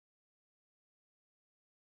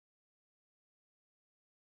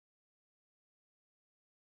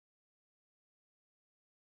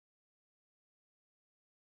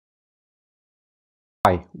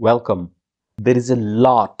Hi, welcome. There is a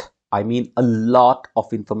lot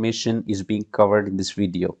of information is being covered in this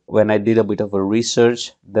video. When I did a bit of a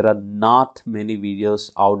research, there are not many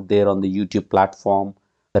videos out there on the YouTube platform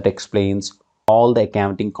that explains all the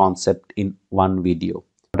accounting concept in one video.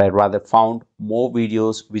 But I rather found more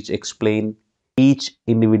videos which explain each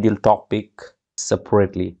individual topic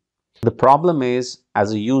separately. The problem is,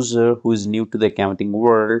 as a user who is new to the accounting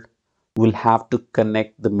world, will have to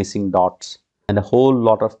connect the missing dots, and a whole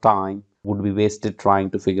lot of time would be wasted trying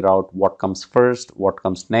to figure out what comes first, what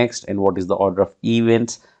comes next, and what is the order of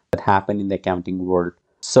events that happen in the accounting world.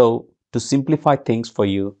 So, to simplify things for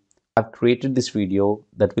you, I've created this video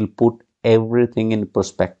that will put everything in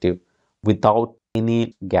perspective without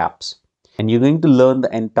any gaps. And you're going to learn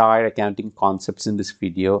the entire accounting concepts in this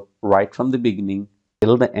video right from the beginning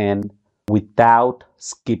till the end without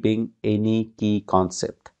skipping any key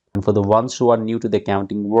concept. And for the ones who are new to the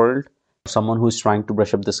accounting world, someone who is trying to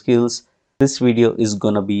brush up the skills, this video is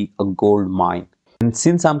gonna be a gold mine. And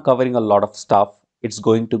since I'm covering a lot of stuff, it's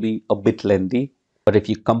going to be a bit lengthy. But if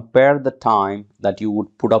you compare the time that you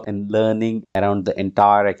would put up in learning around the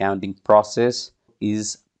entire accounting process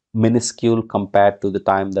is minuscule compared to the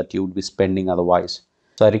time that you would be spending otherwise.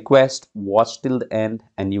 So I request watch till the end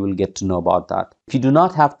and you will get to know about that. If you do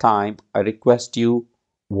not have time, I request you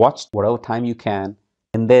watch whatever time you can,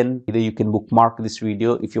 and then either you can bookmark this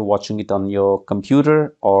video if you're watching it on your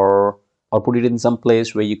computer, or put it in some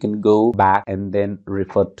place where you can go back and then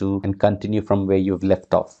refer to and continue from where you've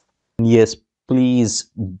left off. And yes,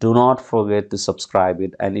 please do not forget to subscribe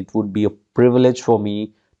it, and it would be a privilege for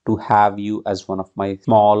me to have you as one of my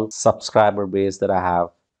small subscriber base that I have.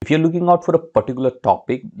 If you're looking out for a particular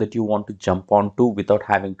topic that you want to jump onto without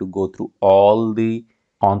having to go through all the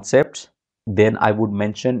concepts, then I would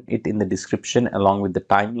mention it in the description along with the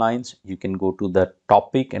timelines. You can go to the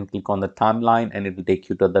topic and click on the timeline and it will take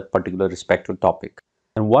you to that particular respective topic.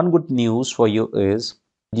 And one good news for you is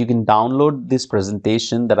you can download this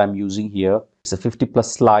presentation that I'm using here. It's a 50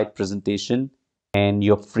 plus slide presentation and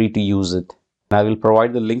you're free to use it. And I will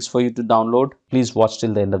provide the links for you to download. Please watch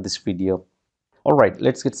till the end of this video. All right,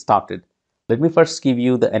 let's get started. Let me first give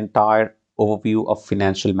you the entire overview of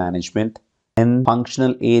financial management and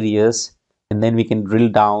functional areas, and then we can drill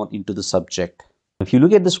down into the subject. If you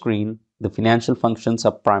look at the screen, the financial functions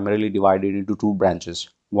are primarily divided into two branches.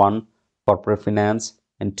 One, corporate finance,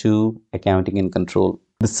 and two, accounting and control.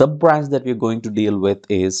 The sub-branch that we're going to deal with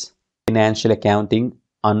is financial accounting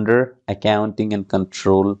under accounting and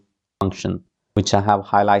control function, which I have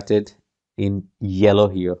highlighted in yellow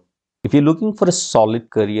here. If you're looking for a solid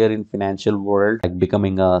career in financial world, like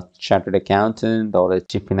becoming a chartered accountant or a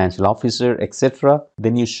chief financial officer, etc.,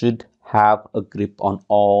 then you should have a grip on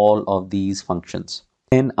all of these functions.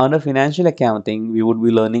 And under financial accounting, we would be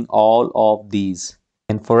learning all of these.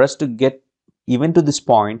 And for us to get even to this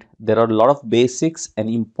point, there are a lot of basics and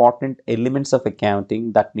important elements of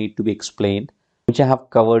accounting that need to be explained, which I have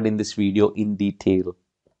covered in this video in detail.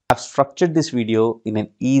 I've structured this video in an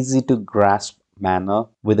easy to grasp manner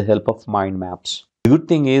with the help of mind maps. The good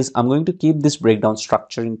thing is I'm going to keep this breakdown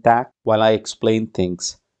structure intact while I explain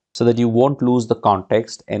things so that you won't lose the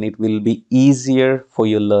context and it will be easier for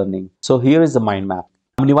your learning. So here is the mind map.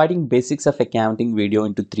 I'm dividing basics of accounting video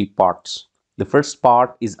into three parts. The first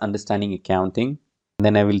part is understanding accounting.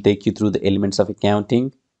 Then I will take you through the elements of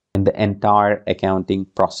accounting and the entire accounting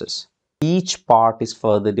process. Each part is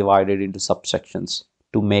further divided into subsections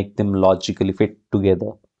to make them logically fit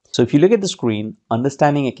together. So if you look at the screen,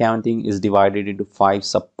 understanding accounting is divided into 5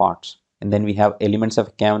 subparts. And then we have elements of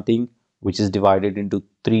accounting, which is divided into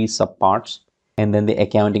 3 subparts. And then the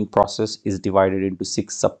accounting process is divided into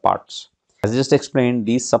 6 subparts. As I just explained,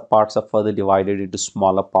 these subparts are further divided into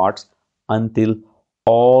smaller parts until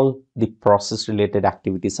all the process related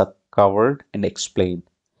activities are covered and explained.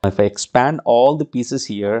 Now, if I expand all the pieces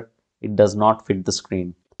here, it does not fit the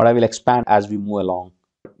screen, but I will expand as we move along.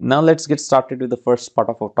 Now let's get started with the first part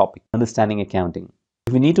of our topic, understanding accounting.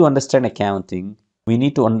 If we need to understand accounting, we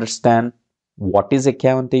need to understand what is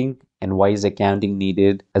accounting and why is accounting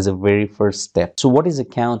needed as a very first step. So what is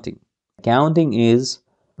accounting? Accounting is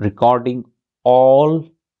recording all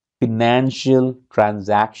financial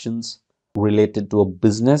transactions related to a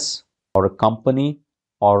business or a company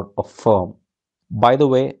or a firm. By the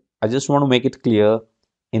way, I just want to make it clear,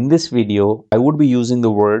 in this video, I would be using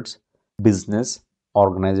the words business,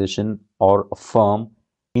 organization, or a firm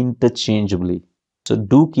interchangeably. So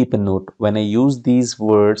do keep a note, when I use these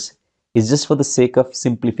words, it's just for the sake of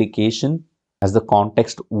simplification, as the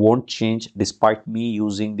context won't change despite me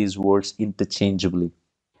using these words interchangeably.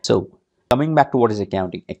 So coming back to what is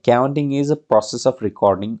accounting. Accounting is a process of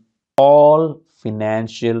recording all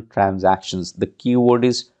financial transactions. The keyword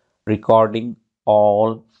is recording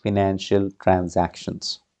all financial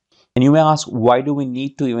transactions. And you may ask, why do we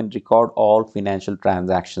need to even record all financial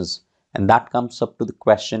transactions? And that comes up to the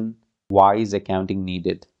question, why is accounting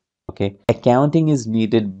needed? Okay, accounting is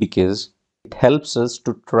needed because it helps us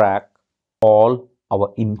to track all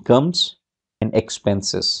our incomes and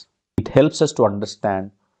expenses. It helps us to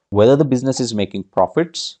understand whether the business is making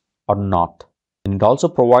profits or not. And it also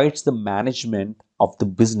provides the management of the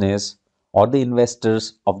business or the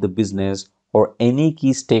investors of the business or any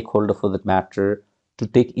key stakeholder for that matter to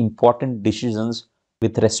take important decisions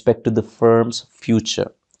with respect to the firm's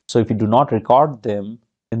future. So if you do not record them,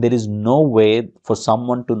 then there is no way for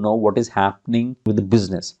someone to know what is happening with the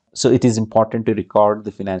business. So it is important to record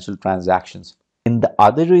the financial transactions. And the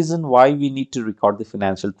other reason why we need to record the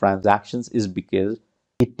financial transactions is because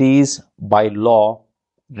it is by law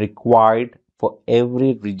required for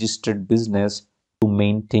every registered business to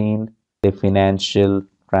maintain their financial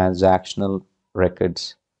transactional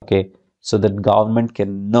records. Okay, so that government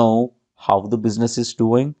can know how the business is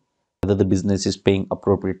doing, whether the business is paying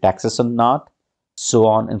appropriate taxes or not, so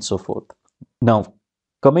on and so forth. Now,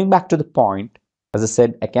 coming back to the point, as I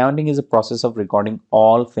said, accounting is a process of recording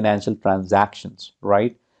all financial transactions,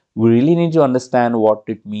 right? We really need to understand what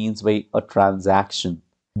it means by a transaction.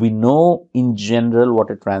 We know in general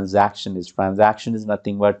what a transaction is. Transaction is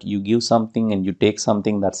nothing but you give something and you take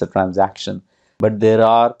something, that's a transaction. But there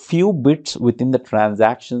are few bits within the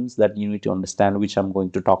transactions that you need to understand, which I'm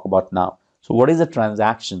going to talk about now. So what is a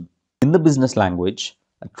transaction? In the business language,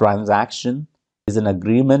 a transaction is an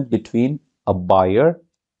agreement between a buyer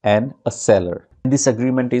and a seller. And this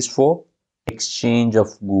agreement is for exchange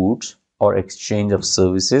of goods or exchange of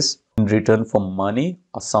services in return for money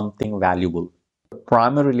or something valuable.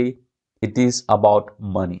 Primarily, it is about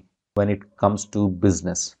money when it comes to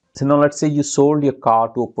business. So now let's say you sold your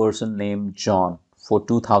car to a person named John for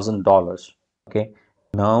 $2,000. Okay.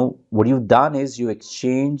 Now what you've done is you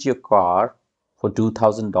exchange your car for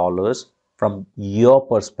 $2,000 from your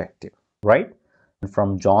perspective, right? And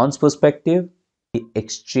from John's perspective, he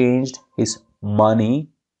exchanged his money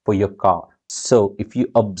for your car. So if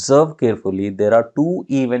you observe carefully, there are two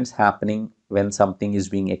events happening when something is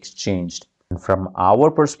being exchanged. And from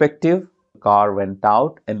our perspective, car went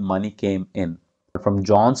out and money came in. But from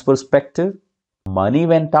John's perspective, money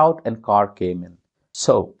went out and car came in.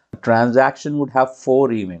 So a transaction would have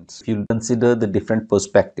four events if you consider the different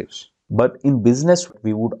perspectives. But in business,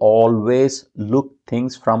 we would always look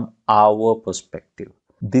things from our perspective.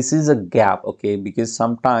 This is a gap, okay, because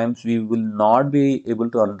sometimes we will not be able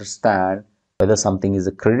to understand whether something is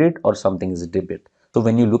a credit or something is a debit. So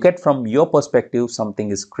when you look at from your perspective,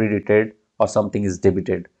 something is credited or something is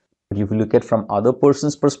debited. But if you look at from other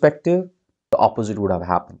person's perspective, the opposite would have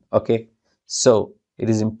happened. Okay, so it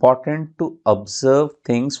is important to observe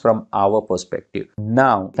things from our perspective.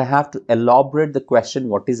 Now, if I have to elaborate the question,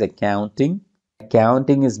 what is accounting?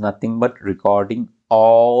 Accounting is nothing but recording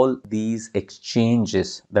all these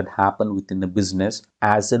exchanges that happen within a business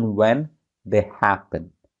as and when they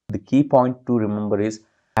happen. The key point to remember is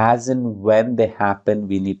as and when they happen,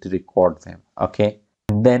 we need to record them. Okay,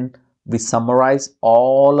 and then we summarize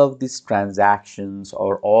all of these transactions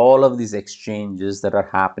or all of these exchanges that are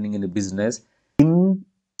happening in a business in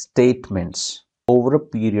statements over a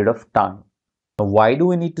period of time. Now, why do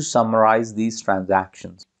we need to summarize these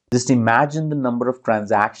transactions? Just imagine the number of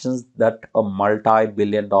transactions that a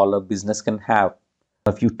multi-billion-dollar business can have.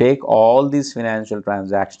 If you take all these financial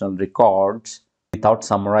transactional records without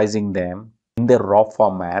summarizing them in their raw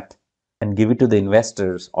format and give it to the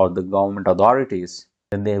investors or the government authorities,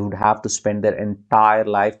 then they would have to spend their entire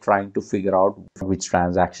life trying to figure out which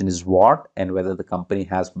transaction is what and whether the company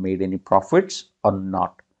has made any profits or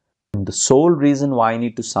not. And the sole reason why I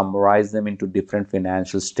need to summarize them into different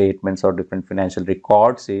financial statements or different financial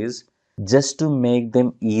records is just to make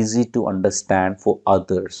them easy to understand for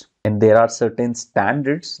others. And there are certain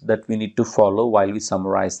standards that we need to follow while we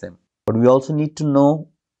summarize them. But we also need to know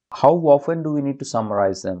how often do we need to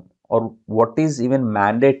summarize them, or what is even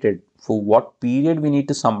mandated for what period we need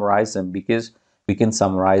to summarize them, because we can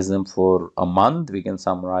summarize them for a month, we can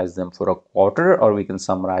summarize them for a quarter, or we can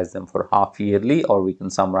summarize them for half yearly, or we can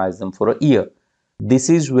summarize them for a year. This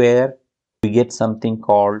is where we get something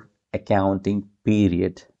called accounting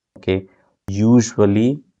period. Okay,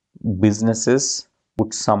 usually businesses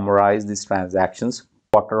would summarize these transactions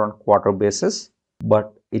quarter on quarter basis,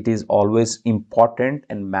 but it is always important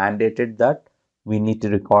and mandated that we need to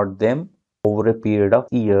record them over a period of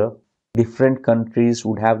year. Different countries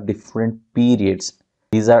would have different periods.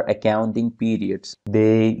 These are accounting periods.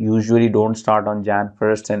 They usually don't start on Jan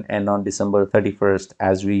 1st and end on December 31st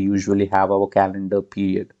as we usually have our calendar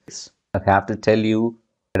period. I have to tell you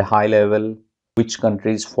at a high level which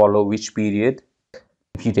countries follow which period.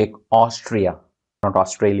 If you take Austria, not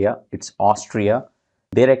Australia, it's Austria,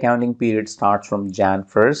 their accounting period starts from Jan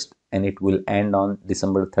 1st and it will end on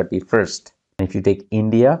December 31st. And if you take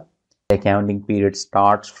India, the accounting period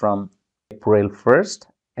starts from April 1st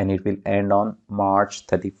and it will end on March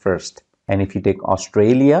 31st. And if you take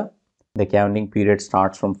Australia, the accounting period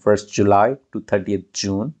starts from 1st July to 30th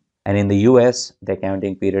June. And in the US, the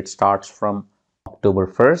accounting period starts from October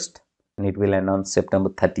 1st and it will end on September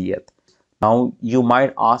 30th. Now, you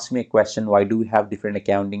might ask me a question, why do we have different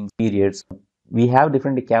accounting periods? We have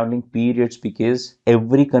different accounting periods because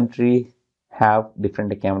every country have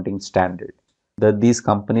different accounting standards that these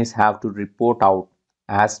companies have to report out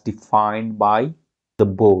as defined by the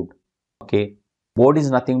board. Okay, board is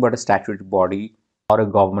nothing but a statutory body or a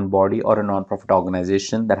government body or a non-profit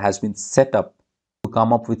organization that has been set up to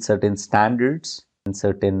come up with certain standards and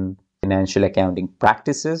certain financial accounting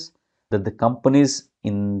practices that the companies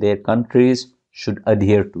in their countries should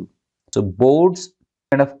adhere to. So boards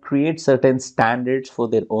kind of create certain standards for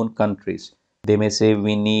their own countries. They may say,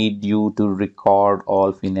 we need you to record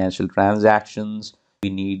all financial transactions, we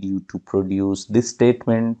need you to produce this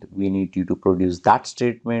statement, we need you to produce that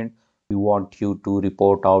statement, we want you to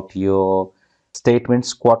report out your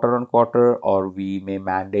statements quarter on quarter, or we may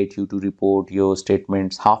mandate you to report your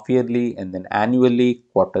statements half yearly and then annually.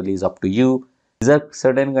 Quarterly is up to you. These are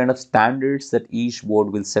certain kind of standards that each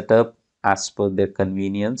board will set up as per their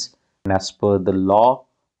convenience and as per the law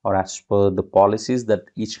or as per the policies that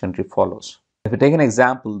each country follows. If you take an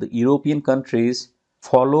example, the European countries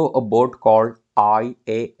follow a board called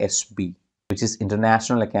IASB, which is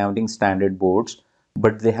International Accounting Standard Boards,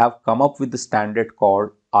 but they have come up with the standard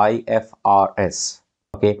called IFRS.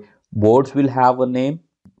 Okay, boards will have a name.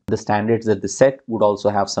 The standards that they set would also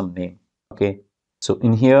have some name. Okay, so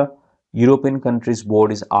in here, European countries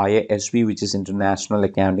board is IASB, which is International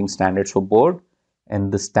Accounting Standards for Board,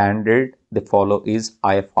 and the standard they follow is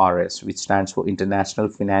IFRS, which stands for International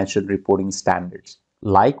Financial Reporting Standards.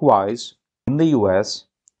 Likewise, in the US,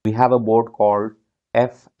 we have a board called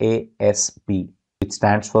FASB, which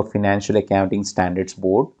stands for Financial Accounting Standards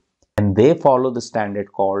Board, and they follow the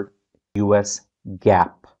standard called US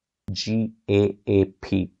GAAP,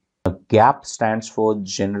 GAAP. GAAP stands for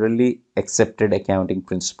Generally Accepted Accounting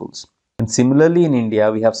Principles. And similarly, in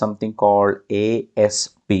India, we have something called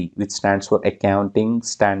ASB, which stands for Accounting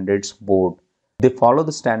Standards Board. They follow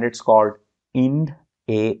the standards called IND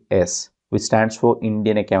AS, which stands for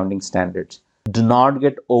Indian Accounting Standards. Do not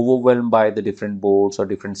get overwhelmed by the different boards or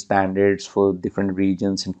different standards for different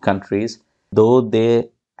regions and countries. Though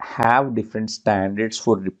they have different standards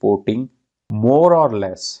for reporting, more or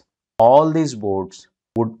less, all these boards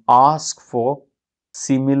would ask for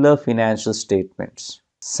similar financial statements.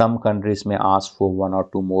 Some countries may ask for one or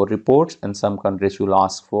two more reports, and some countries will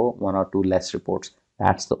ask for one or two less reports.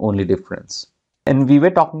 That's the only difference. And we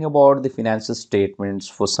were talking about the financial statements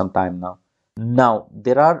for some time now. Now,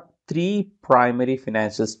 there are three primary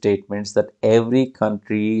financial statements that every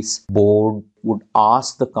country's board would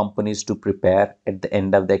ask the companies to prepare at the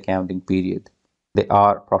end of the accounting period. They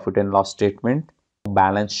are profit and loss statement,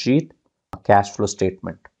 balance sheet, cash flow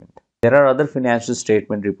statement. There are other financial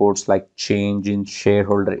statement reports like change in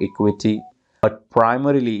shareholder equity, but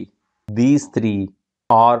primarily these three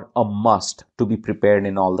are a must to be prepared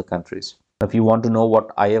in all the countries. If you want to know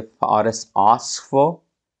what IFRS asks for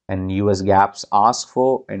and US GAAPs ask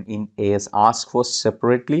for and IND AS ask for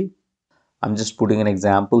separately, I'm just putting an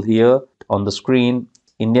example here on the screen.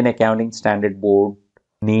 Indian Accounting Standard Board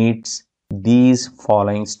needs these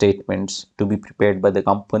following statements to be prepared by the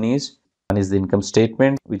companies. One is the income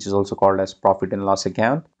statement, which is also called as profit and loss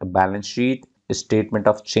account, a balance sheet, a statement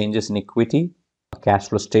of changes in equity, a cash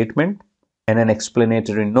flow statement, and an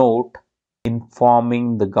explanatory note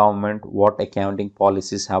informing the government what accounting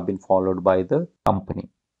policies have been followed by the company.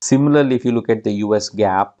 Similarly, if you look at the US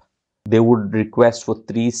GAAP, they would request for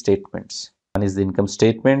three statements. One is the income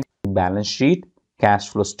statement, balance sheet, cash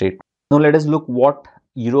flow statement. Now let us look what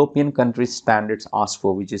European countries standards ask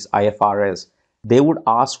for, which is IFRS. They would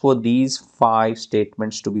ask for these 5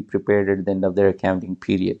 statements to be prepared at the end of their accounting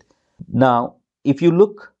period. Now, if you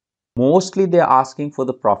look, mostly they're asking for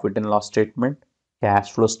the profit and loss statement,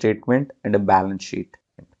 cash flow statement, and a balance sheet.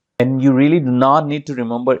 And you really do not need to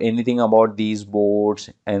remember anything about these boards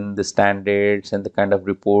and the standards and the kind of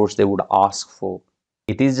reports they would ask for.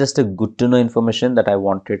 It is just a good to know information that I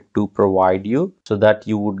wanted to provide you so that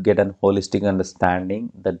you would get an holistic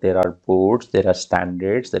understanding that there are boards, there are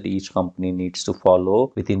standards that each company needs to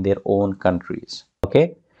follow within their own countries.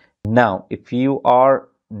 Okay. Now, if you are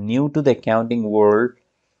new to the accounting world,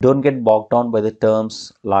 don't get bogged down by the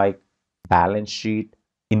terms like balance sheet,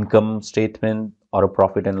 income statement, or a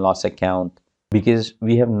profit and loss account because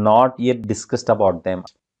we have not yet discussed about them.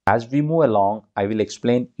 As we move along, I will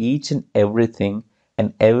explain each and everything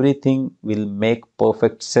will make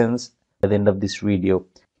perfect sense at the end of this video.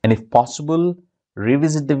 And if possible,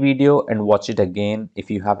 revisit the video and watch it again if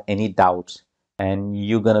you have any doubts, and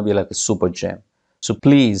you're gonna be like a super gem. So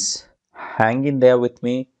please hang in there with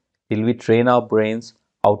me till we train our brains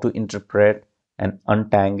how to interpret and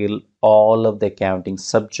untangle all of the accounting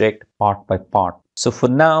subject part by part. So for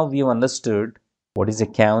now, we've understood what is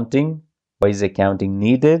accounting, why is accounting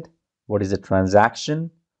needed, what is a transaction,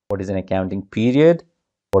 what is an accounting period,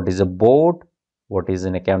 what is a board, what is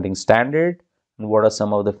an accounting standard, and what are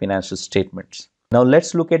some of the financial statements. Now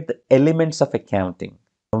let's look at the elements of accounting.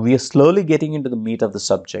 We are slowly getting into the meat of the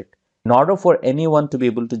subject. In order for anyone to be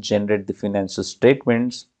able to generate the financial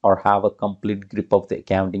statements or have a complete grip of the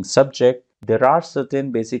accounting subject, there are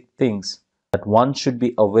certain basic things that one should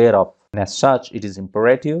be aware of. And as such, it is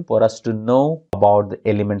imperative for us to know about the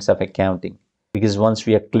elements of accounting. Because once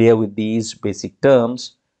we are clear with these basic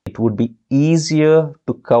terms, it would be easier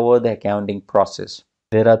to cover the accounting process.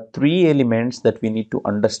 There are three elements that we need to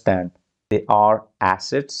understand. They are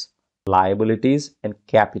assets, liabilities, and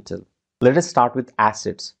capital. Let us start with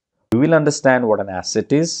assets. We will understand what an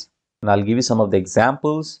asset is, and I'll give you some of the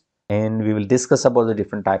examples, and we will discuss about the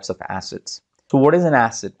different types of assets. So what is an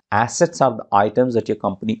asset? Assets are the items that your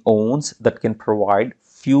company owns that can provide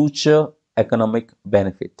future economic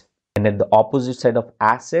benefit. And at the opposite side of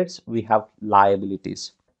assets, we have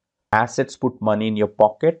liabilities. Assets put money in your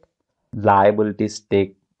pocket, liabilities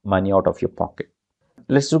take money out of your pocket.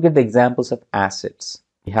 Let's look at the examples of assets.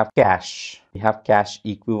 We have cash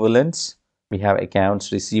equivalents, we have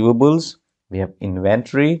accounts receivables, we have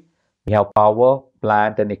inventory, we have power,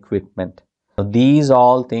 plant, and equipment. Now, these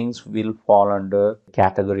all things will fall under the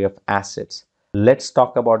category of assets. Let's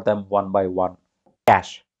talk about them one by one.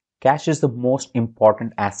 Cash. Cash is the most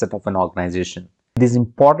important asset of an organization. It is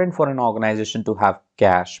important for an organization to have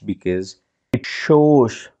cash because it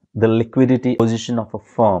shows the liquidity position of a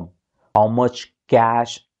firm. How much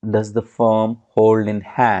cash does the firm hold in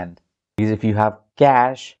hand? Because if you have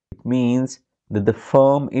cash, it means that the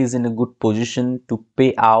firm is in a good position to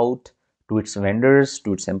pay out to its vendors,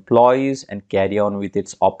 to its employees, and carry on with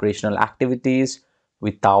its operational activities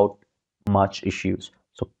without much issues.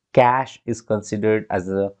 So cash is considered as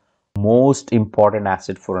the most important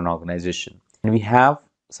asset for an organization. And we have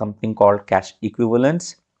something called cash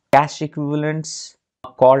equivalents. Cash equivalents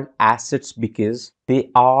are called assets because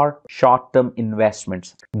they are short-term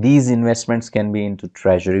investments. These investments can be into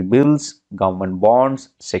treasury bills, government bonds,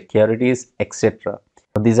 securities, etc.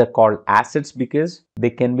 These are called assets because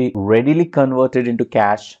they can be readily converted into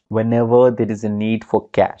cash whenever there is a need for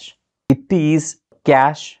cash. It is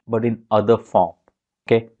cash but in other form.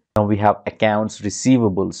 Okay. Now we have accounts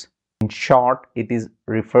receivables. In short, it is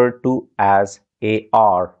referred to as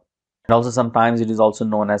AR. And also sometimes it is also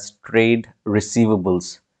known as trade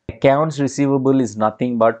receivables. Accounts receivable is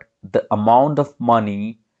nothing but the amount of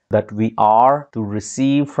money that we are to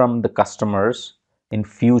receive from the customers in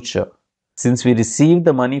future. Since we receive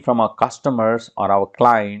the money from our customers or our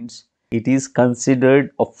clients, it is considered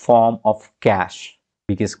a form of cash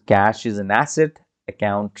because cash is an asset.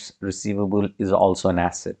 Accounts receivable is also an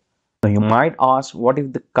asset. Now you might ask, what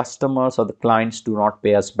if the customers or the clients do not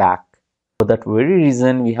pay us back? For that very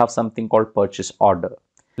reason, we have something called purchase order.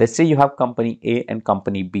 Let's say you have company A and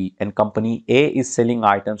company B, and company A is selling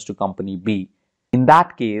items to company B. In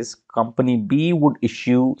that case, company B would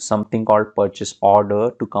issue something called purchase order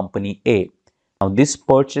to company A. Now, this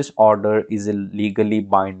purchase order is a legally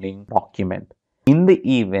binding document. In the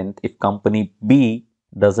event if company B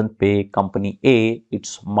doesn't pay company A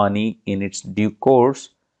its money in its due course,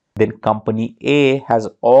 then company A has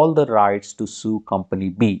all the rights to sue company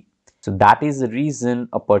B. So that is the reason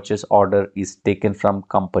a purchase order is taken from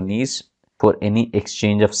companies for any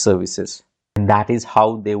exchange of services. And that is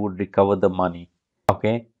how they would recover the money.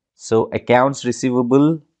 Okay. So accounts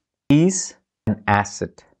receivable is an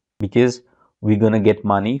asset because we're going to get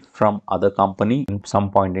money from other company in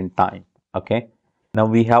some point in time. Okay. Now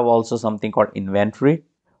we have also something called inventory.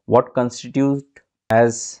 What constitutes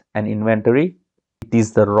as an inventory? It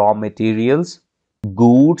is the raw materials,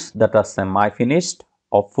 goods that are semi-finished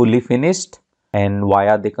or fully finished. And why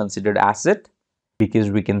are they considered asset?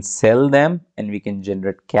 because we can sell them and we can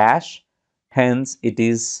generate cash. Hence, it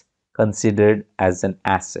is considered as an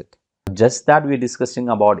asset. Just that we're discussing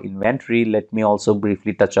about inventory, let me also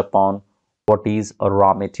briefly touch upon what is a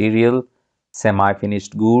raw material,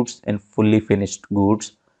 semi-finished goods, and fully finished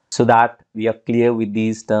goods so that we are clear with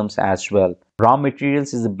these terms as well. Raw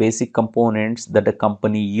materials is the basic components that a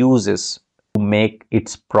company uses to make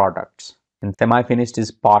its products. And semi-finished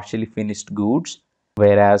is partially finished goods,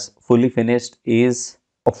 whereas fully finished is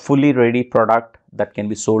a fully ready product that can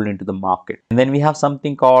be sold into the market. And then we have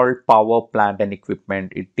something called power plant and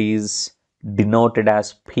equipment. It is denoted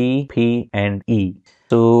as P, P, and E.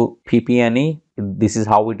 So PP&E, this is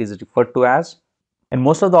how it is referred to as. And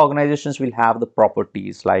most of the organizations will have the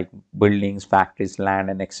properties like buildings, factories, land,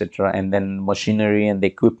 and etc. And then machinery and the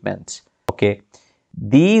equipment. Okay.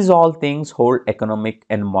 These all things hold economic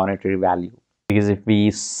and monetary value because if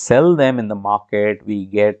we sell them in the market, we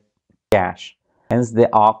get cash. Hence, they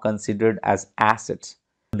are considered as assets.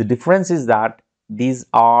 The difference is that these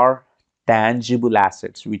are tangible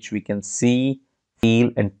assets which we can see,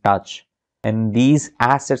 feel, and touch. And these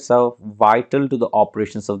assets are vital to the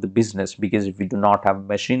operations of the business because if we do not have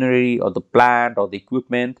machinery or the plant or the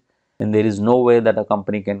equipment, then there is no way that a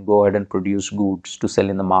company can go ahead and produce goods to sell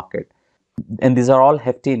in the market. And these are all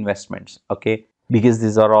hefty investments, okay? Because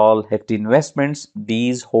these are all hefty investments,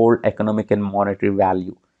 these hold economic and monetary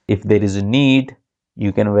value. If there is a need,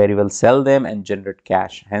 you can very well sell them and generate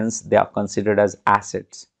cash. Hence, they are considered as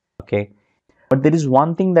assets, okay? But there is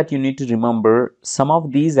one thing that you need to remember. Some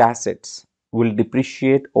of these assets will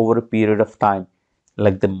depreciate over a period of time,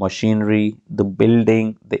 like the machinery, the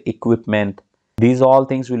building, the equipment. These all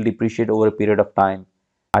things will depreciate over a period of time.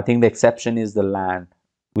 I think the exception is the land,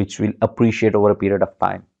 which will appreciate over a period of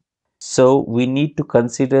time. So we need to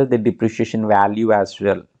consider the depreciation value as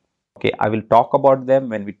well. Okay, I will talk about them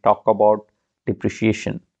when we talk about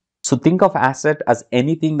depreciation. So think of asset as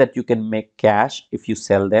anything that you can make cash if you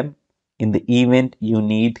sell them in the event you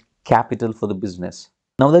need capital for the business.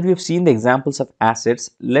 Now that we've seen the examples of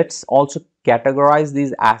assets, let's also categorize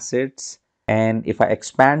these assets. And if I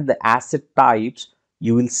expand the asset types,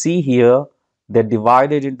 you will see here they're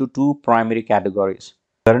divided into two primary categories: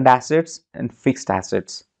 current assets and fixed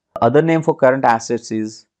assets. The other name for current assets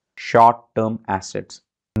is short-term assets,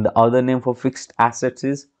 and the other name for fixed assets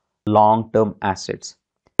is long-term assets.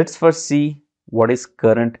 Let's first see what is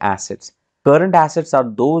current assets. Current assets are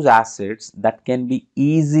those assets that can be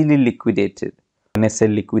easily liquidated. When I say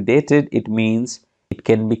liquidated, it means it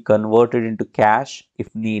can be converted into cash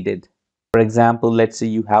if needed. For example, let's say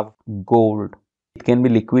you have gold. It can be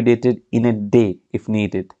liquidated in a day if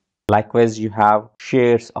needed. Likewise, you have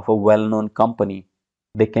shares of a well-known company.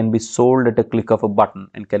 They can be sold at a click of a button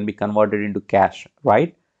and can be converted into cash,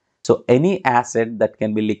 right? So any asset that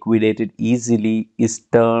can be liquidated easily is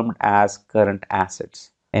termed as current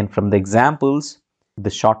assets. And from the examples, the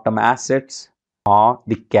short-term assets are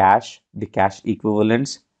the cash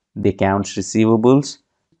equivalents, the accounts receivables,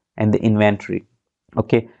 and the inventory.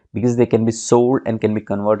 Okay, because they can be sold and can be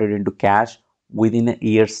converted into cash within a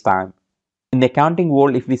year's time. In the accounting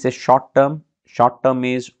world, if we say short term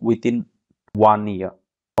is within 1 year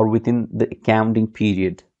or within the accounting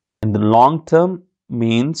period. And the long term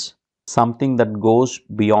means something that goes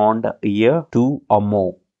beyond a year, 2 or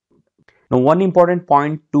more. Now, one important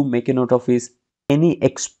point to make a note of is any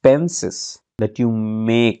expenses that you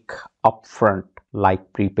make upfront,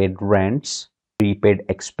 like prepaid rents, prepaid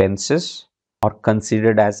expenses, are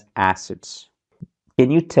considered as assets. Can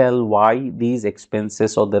you tell why these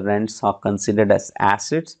expenses or the rents are considered as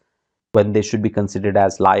assets when they should be considered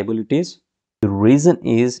as liabilities? The reason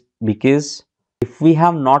is because if we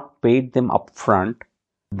have not paid them upfront,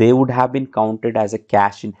 they would have been counted as a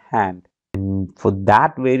cash in hand. And for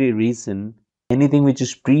that very reason, anything which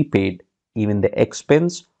is prepaid, even the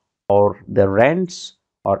expense or the rents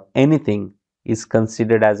or anything, is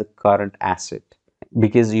considered as a current asset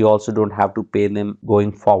because you also don't have to pay them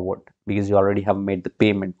going forward because you already have made the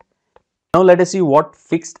payment. Now let us see what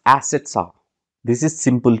fixed assets are. This is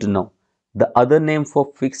simple to know. The other name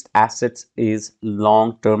for fixed assets is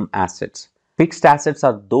long-term assets. Fixed assets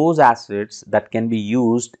are those assets that can be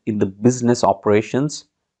used in the business operations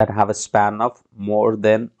that have a span of more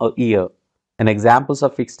than a year. And examples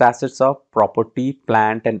of fixed assets are property,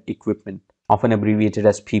 plant, and equipment, often abbreviated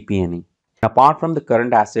as PP&E. Apart from the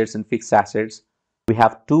current assets and fixed assets, we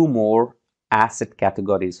have two more asset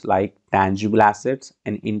categories like tangible assets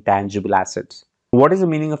and intangible assets. What is the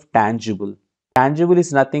meaning of tangible? Tangible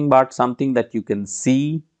is nothing but something that you can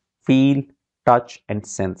see, feel, touch, and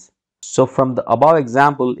sense. So from the above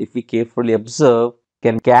example, if we carefully observe,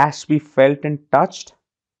 can cash be felt and touched?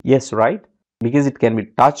 Yes, right? Because it can be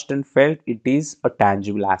touched and felt, it is a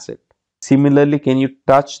tangible asset. Similarly, can you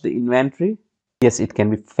touch the inventory? Yes, it can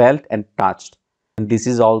be felt and touched. And this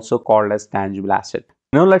is also called as tangible asset.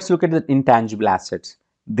 Now let's look at the intangible assets.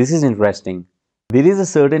 This is interesting. There is a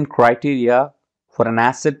certain criteria for an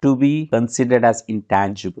asset to be considered as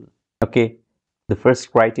intangible. Okay. The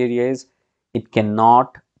first criteria is it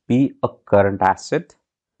cannot be a current asset.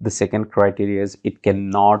 The second criteria is it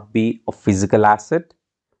cannot be a physical asset.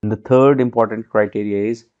 And the third important criteria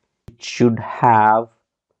is it should have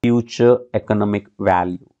future economic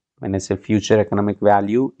value. When I say future economic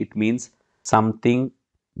value, it means something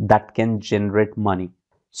that can generate money.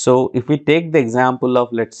 So if we take the example of,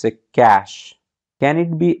 let's say, cash, can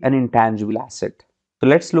it be an intangible asset? So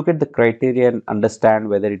let's look at the criteria and understand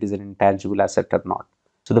whether it is an intangible asset or not.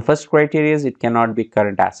 So the first criteria is it cannot be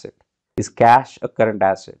current asset. Is cash a current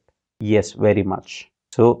asset? Yes, very much.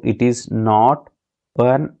 So it is not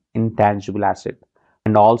an intangible asset.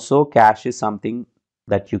 And also cash is something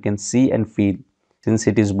that you can see and feel. Since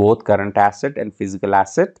it is both current asset and physical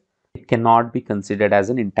asset, it cannot be considered as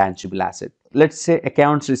an intangible asset. Let's say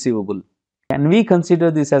accounts receivable. Can we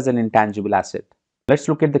consider this as an intangible asset? Let's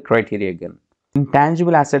look at the criteria again.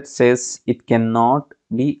 Intangible asset says it cannot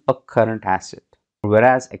be a current asset,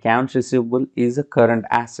 whereas accounts receivable is a current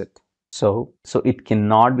asset. So it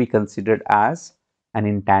cannot be considered as an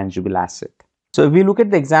intangible asset. So if we look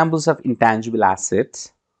at the examples of intangible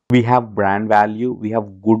assets, we have brand value, we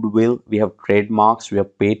have goodwill, we have trademarks, we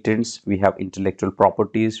have patents, we have intellectual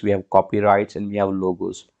properties, we have copyrights, and we have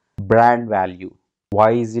logos. Brand value.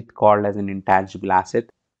 Why is it called as an intangible asset?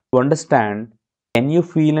 To understand, can you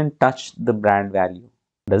feel and touch the brand value?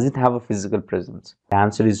 Does it have a physical presence? The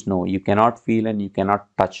answer is no. You cannot feel and you cannot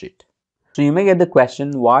touch it. So you may get the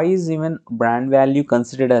question, why is even brand value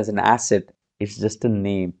considered as an asset? It's just a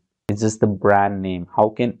name. It's just the brand name. How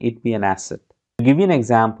can it be an asset? To give you an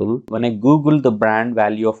example, when I Google the brand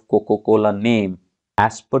value of Coca-Cola name,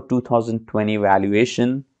 as per 2020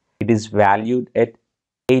 valuation, it is valued at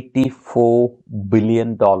 $84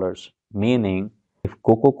 billion, meaning if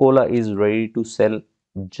Coca-Cola is ready to sell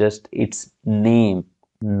just its name,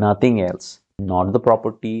 nothing else, not the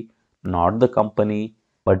property, not the company,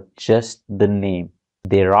 but just the name.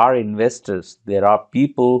 There are investors, there are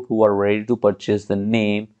people who are ready to purchase the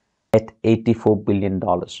name at $84 billion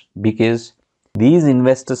because these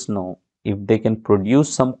investors know if they can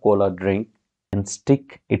produce some cola drink and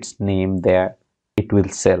stick its name there, it will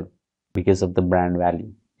sell because of the brand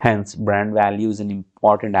value. Hence, brand value is an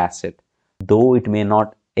important asset, though it may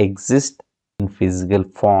not exist in physical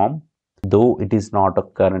form, though it is not a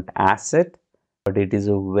current asset, but it is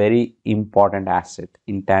a very important asset.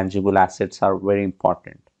 Intangible assets are very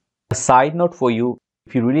important. A side note for you,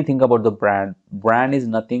 if you really think about the brand is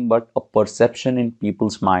nothing but a perception in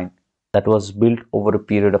people's mind that was built over a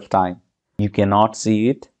period of time. You cannot see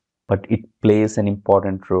it, but it plays an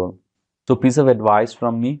important role. So piece of advice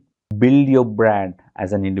from me, build your brand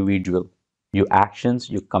as an individual. Your actions,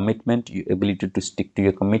 your commitment, your ability to stick to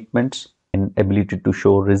your commitments and ability to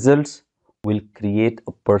show results will create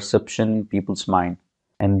a perception in people's mind.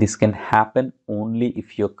 And this can happen only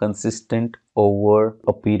if you're consistent over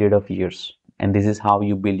a period of years. And this is how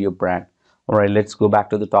you build your brand. All right, let's go back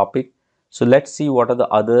to the topic. So let's see what are the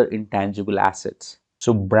other intangible assets.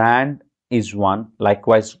 So brand is one,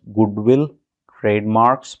 likewise goodwill,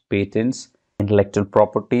 trademarks, patents, intellectual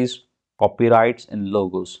properties, copyrights, and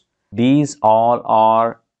logos. These all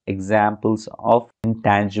are examples of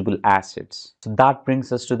intangible assets. So that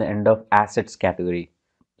brings us to the end of assets category.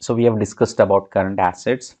 So we have discussed about current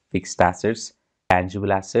assets, fixed assets,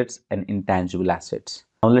 tangible assets, and intangible assets.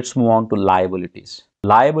 Now let's move on to liabilities.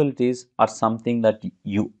 Liabilities are something that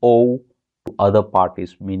you owe to other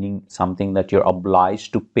parties, meaning something that you're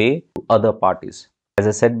obliged to pay to other parties. As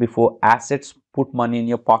I said before, assets put money in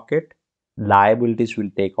your pocket, liabilities will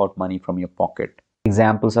take out money from your pocket.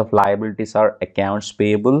 Examples of liabilities are accounts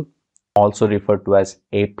payable, also referred to as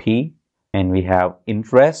AP, and we have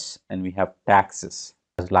interest and we have taxes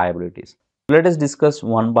as liabilities. Let us discuss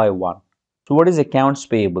one by one. So what is accounts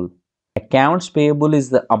payable? Accounts payable is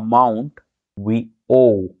the amount we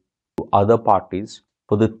owe to other parties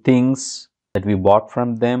for the things that we bought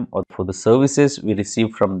from them or for the services we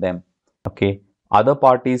received from them. Okay, other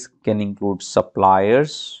parties can include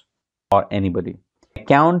suppliers or anybody.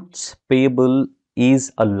 Accounts payable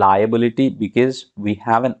is a liability because we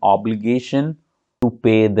have an obligation to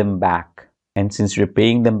pay them back, and since we're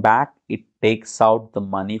paying them back, it takes out the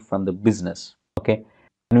money from the business. Okay,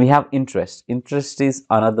 and we have interest. Interest is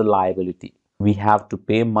another liability. We have to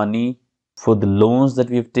pay money for the loans that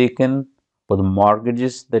we've taken, for the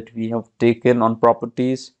mortgages that we have taken on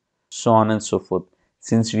properties, so on and so forth.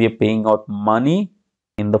 Since we are paying out money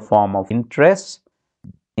in the form of interest,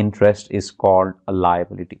 interest is called a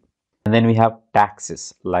liability. And then we have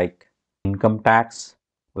taxes like income tax,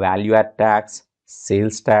 value add tax,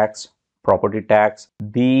 sales tax, property tax.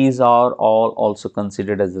 These are all also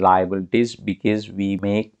considered as liabilities because we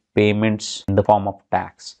make payments in the form of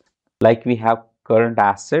tax. Like we have current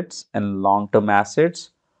assets and long-term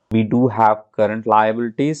assets, we do have current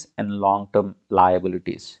liabilities and long-term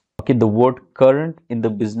liabilities. Okay, the word current in the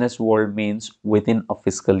business world means within a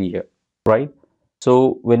fiscal year, right?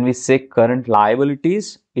 So when we say current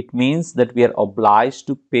liabilities, it means that we are obliged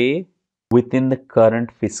to pay within the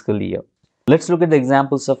current fiscal year. Let's look at the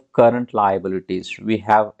examples of current liabilities. We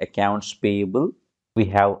have accounts payable, we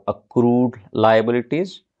have accrued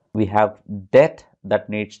liabilities, we have debt that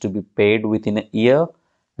needs to be paid within a year,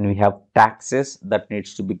 and we have taxes that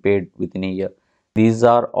needs to be paid within a year. These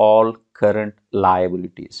are all current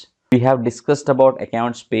liabilities. We have discussed about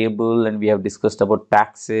accounts payable, and we have discussed about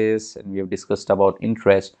taxes, and we have discussed about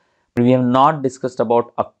interest, but we have not discussed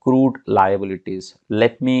about accrued liabilities.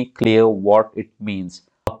 Let me clear what it means.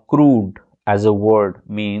 Accrued as a word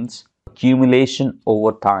means accumulation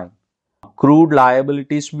over time. Accrued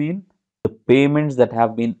liabilities mean the payments that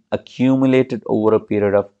have been accumulated over a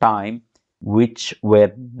period of time which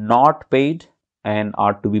were not paid and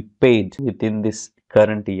are to be paid within this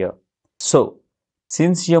current year. So,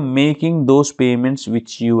 since you're making those payments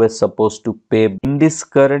which you were supposed to pay in this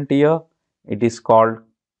current year, it is called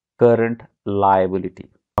current liability.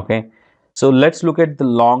 Okay. So let's look at the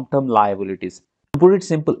long-term liabilities. To put it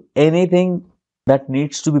simple, anything that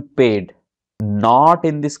needs to be paid not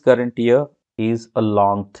in this current year is a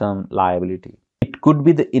long-term liability. It could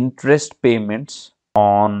be the interest payments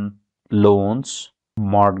on loans,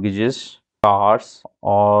 mortgages, cars,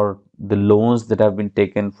 or the loans that have been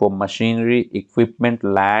taken for machinery, equipment,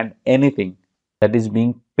 land, anything that is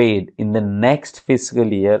being paid in the next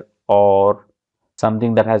fiscal year, or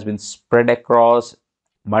something that has been spread across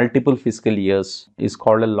multiple fiscal years is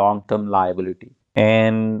called a long-term liability.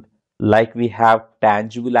 And like we have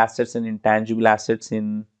tangible assets and intangible assets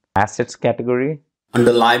in assets category.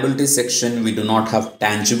 Under liability section, we do not have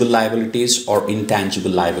tangible liabilities or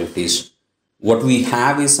intangible liabilities. What we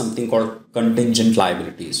have is something called contingent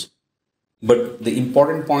liabilities. But the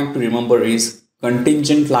important point to remember is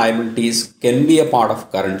contingent liabilities can be a part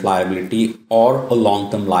of current liability or a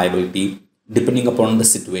long-term liability depending upon the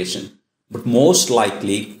situation. But most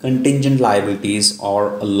likely contingent liabilities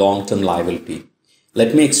are a long-term liability.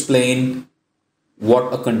 Let me explain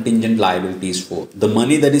what a contingent liability is for. The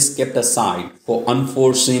money that is kept aside for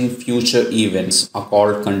unforeseen future events are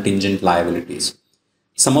called contingent liabilities.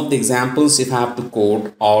 Some of the examples, if I have to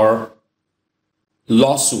quote, are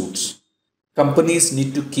lawsuits. Companies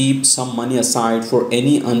need to keep some money aside for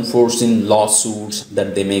any unforeseen lawsuits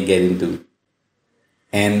that they may get into.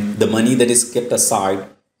 And the money that is kept aside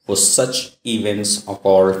for such events are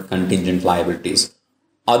called contingent liabilities.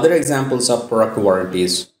 Other examples are product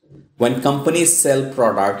warranties. When companies sell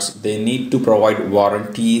products, they need to provide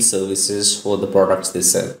warranty services for the products they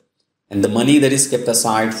sell. And the money that is kept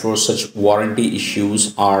aside for such warranty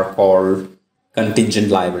issues are called contingent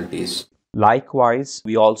liabilities. Likewise,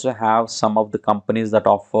 we also have some of the companies that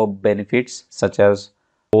offer benefits such as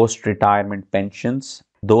post-retirement pensions.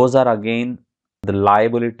 Those are again the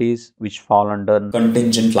liabilities which fall under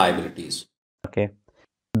contingent liabilities. Okay.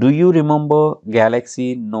 Do you remember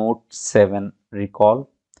Galaxy Note 7 recall?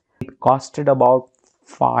 It costed about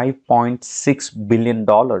 $5.6 billion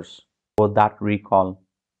for that recall.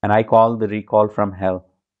 And I call the recall from hell.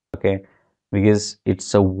 Okay. Because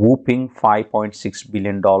it's a whooping $5.6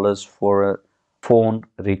 billion for a phone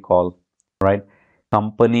recall, right?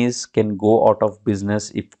 Companies can go out of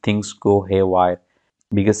business if things go haywire.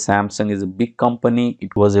 Because Samsung is a big company,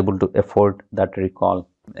 it was able to afford that recall.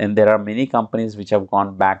 And there are many companies which have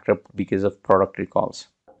gone bankrupt because of product recalls.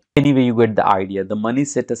 Anyway, you get the idea. The money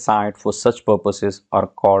set aside for such purposes are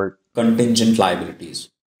called contingent liabilities.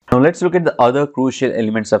 Now let's look at the other crucial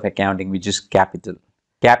elements of accounting, which is capital.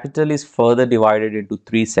 Capital is further divided into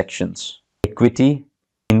three sections: equity,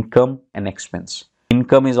 income, and expense.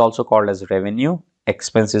 Income is also called as revenue.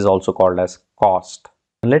 Expense is also called as cost.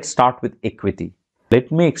 Let's start with equity.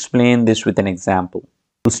 Let me explain this with an example.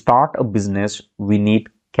 To start a business, we need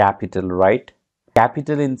capital, right?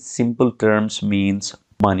 Capital in simple terms means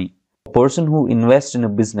money. A person who invests in a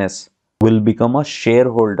business will become a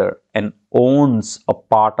shareholder and owns a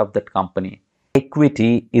part of that company.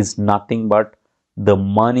 Equity is nothing but the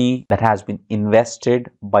money that has been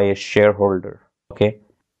invested by a shareholder. Okay.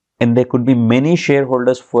 And there could be many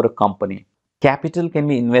shareholders for a company. Capital can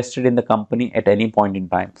be invested in the company at any point in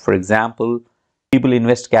time. For example, people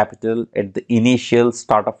invest capital at the initial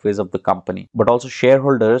startup phase of the company, but also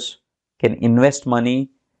shareholders can invest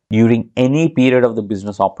money during any period of the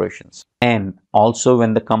business operations. And also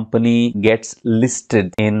when the company gets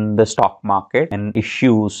listed in the stock market and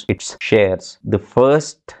issues its shares. The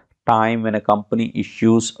first time when a company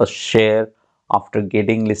issues a share after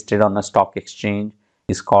getting listed on a stock exchange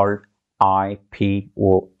is called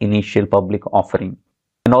IPO, initial public offering.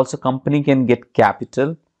 And also company can get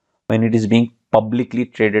capital when it is being publicly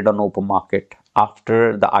traded on open market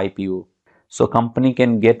after the IPO. So company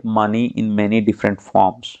can get money in many different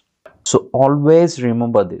forms. So always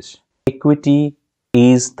remember this. Equity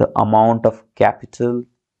is the amount of capital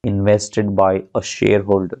invested by a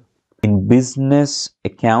shareholder. In business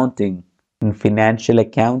accounting, in financial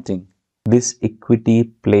accounting, this equity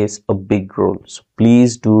plays a big role. So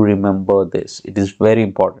please do remember this. It is very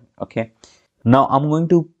important. Okay. Now I'm going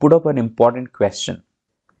to put up an important question.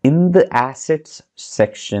 In the assets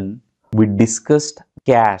section, we discussed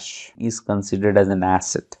cash is considered as an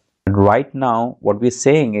asset. And right now, what we're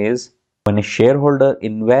saying is when a shareholder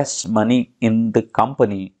invests money in the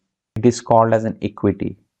company, it is called as an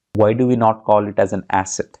equity. Why do we not call it as an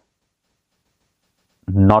asset?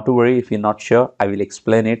 Not to worry, if you're not sure, I will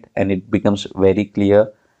explain it and it becomes very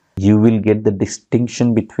clear. You will get the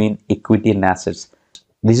distinction between equity and assets.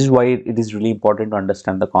 This is why it is really important to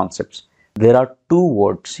understand the concepts. There are two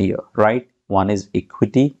words here, right? One is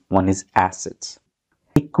equity, one is assets.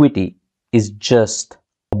 Equity is just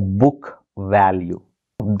a book value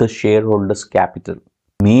of the shareholder's capital,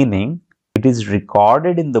 meaning it is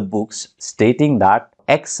recorded in the books stating that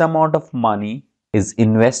X amount of money is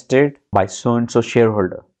invested by so and so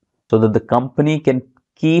shareholder, so that the company can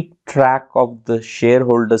keep track of the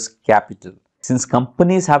shareholder's capital. Since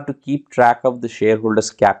companies have to keep track of the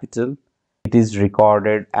shareholder's capital, it is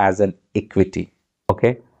recorded as an equity.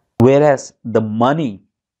 Okay. Whereas the money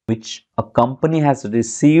which a company has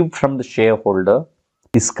received from the shareholder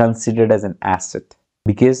is considered as an asset,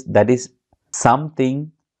 because that is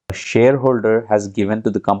something a shareholder has given to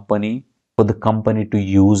the company for the company to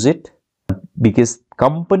use it. Because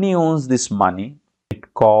company owns this money,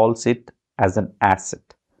 it calls it as an asset.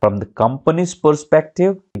 From the company's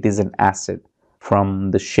perspective, it is an asset.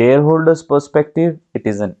 From the shareholder's perspective, it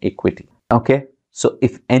is an equity. Okay. So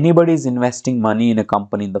if anybody is investing money in a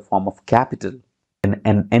company in the form of capital, then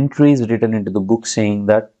an entry is written into the book saying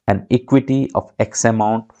that an equity of X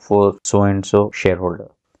amount for so and so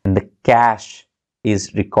shareholder. And the cash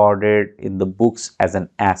is recorded in the books as an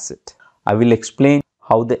asset. I will explain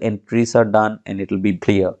how the entries are done and it will be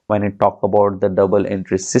clear when I talk about the double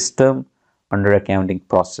entry system under accounting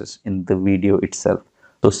process in the video itself.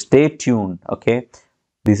 So stay tuned. Okay.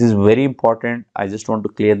 This is very important. I just want to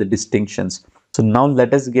clear the distinctions. So now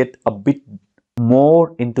let us get a bit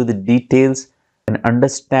more into the details and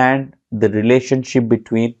understand the relationship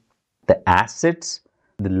between the assets,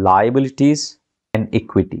 the liabilities, and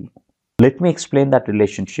equity. Let me explain that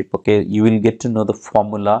relationship. Okay, you will get to know the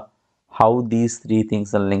formula, how these three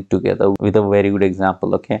things are linked together with a very good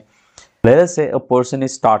example. Okay, let us say a person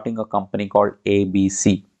is starting a company called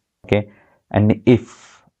ABC. Okay, and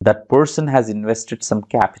if that person has invested some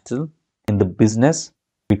capital in the business,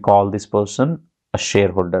 we call this person a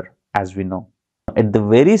shareholder, as we know. At the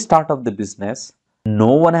very start of the business,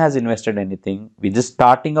 no one has invested anything. We're just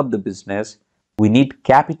starting up the business. We need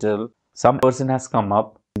capital. Some person has come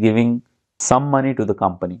up giving some money to the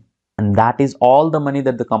company, and that is all the money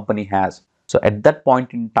that the company has. So at that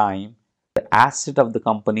point in time, the asset of the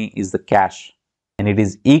company is the cash, and it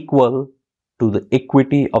is equal to the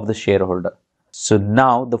equity of the shareholder. So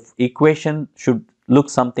now the equation should look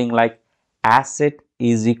something like asset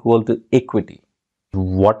is equal to equity.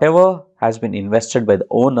 Whatever has been invested by the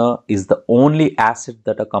owner is the only asset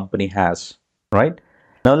that a company has, right?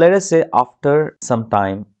 Now let us say after some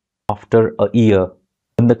time, after a year,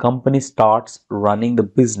 when the company starts running the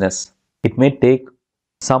business, it may take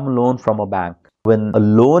some loan from a bank. When a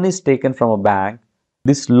loan is taken from a bank,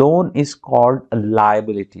 this loan is called a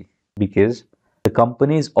liability, because the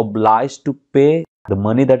company is obliged to pay the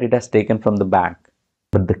money that it has taken from the bank.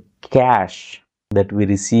 But the cash that we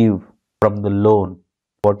receive from the loan,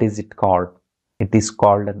 what is it called? It is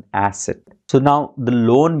called an asset. So now the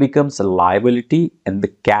loan becomes a liability and the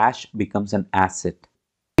cash becomes an asset.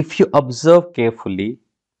 If you observe carefully,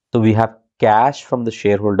 so we have cash from the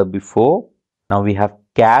shareholder before, now we have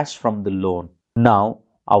cash from the loan. Now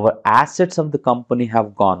our assets of the company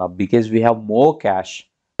have gone up because we have more cash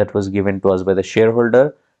that was given to us by the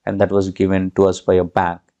shareholder and that was given to us by a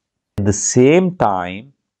bank. At the same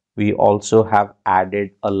time, we also have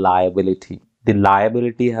added a liability. the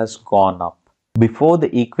liability has gone up. Before,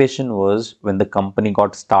 the equation was, when the company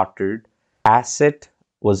got started, asset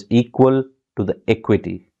was equal to the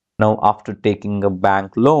equity. Now, after taking a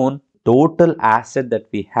bank loan, total asset that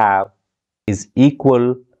we have is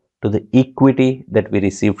equal to the equity that we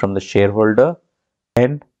receive from the shareholder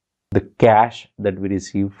and the cash that we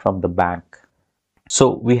receive from the bank.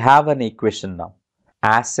 So we have an equation now.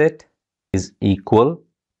 Asset is equal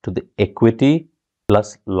to the equity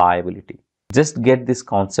plus liability. Just get this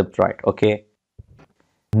concept right, okay?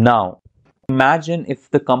 Now, imagine if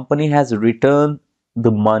the company has returned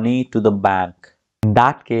the money to the bank. In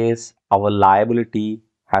that case, our liability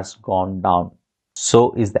has gone down.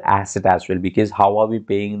 So is the asset as well, because how are we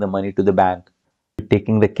paying the money to the bank? We're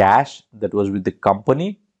taking the cash that was with the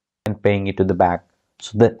company and paying it to the bank.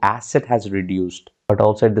 So the asset has reduced, but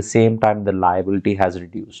also at the same time the liability has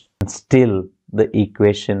reduced. And still the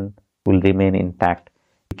equation will remain intact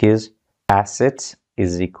because assets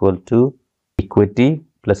is equal to equity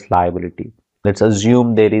plus liability. Let's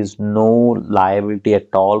assume there is no liability at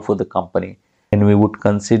all for the company, and we would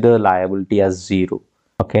consider liability as zero.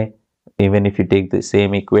 Okay, even if you take the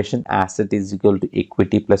same equation, asset is equal to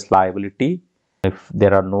equity plus liability. If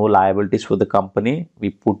there are no liabilities for the company,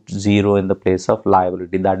 we put zero in the place of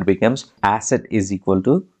liability. That becomes asset is equal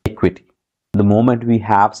to equity. The moment we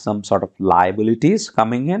have some sort of liabilities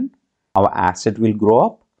coming in, our asset will grow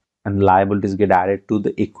up and liabilities get added to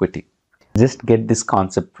the equity. Just get this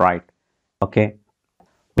concept right. Okay,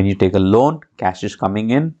 when you take a loan, cash is coming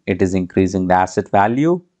in, it is increasing the asset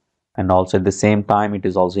value, and also at the same time it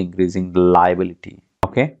is also increasing the liability.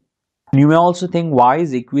 Okay, you may also think, why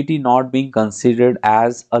is equity not being considered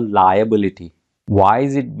as a liability? Why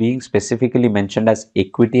is it being specifically mentioned as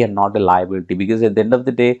equity and not a liability? Because at the end of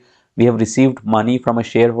the day, we have received money from a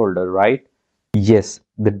shareholder, right? Yes,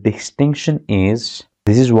 the distinction is,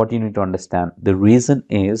 this is what you need to understand. The reason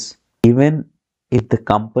is, even if the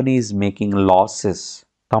company is making losses,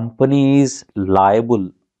 company is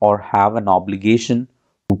liable or have an obligation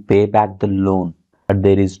to pay back the loan, but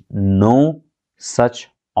there is no such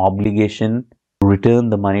obligation to return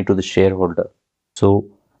the money to the shareholder. So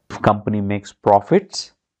if company makes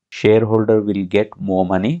profits, shareholder will get more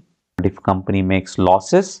money, but if company makes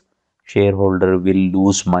losses, shareholder will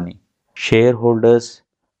lose money. Shareholders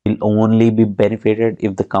will only be benefited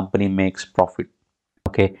if the company makes profit.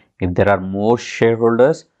 Okay, if there are more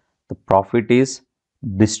shareholders, the profit is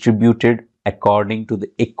distributed according to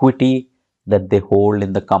the equity that they hold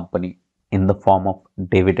in the company in the form of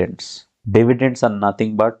dividends. Dividends are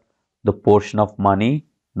nothing but the portion of money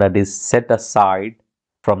that is set aside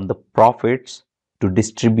from the profits to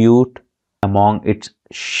distribute among its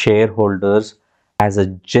shareholders as a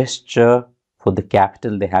gesture for the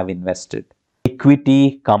capital they have invested.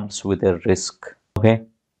 Equity comes with a risk. Okay,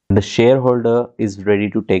 the shareholder is ready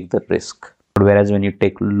to take the risk. Whereas when you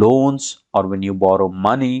take loans or when you borrow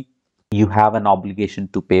money, you have an obligation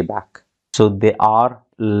to pay back. So they are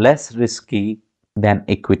less risky than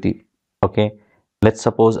equity. Okay, let's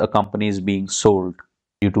suppose a company is being sold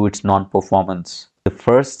due to its non-performance. The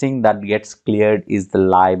first thing that gets cleared is the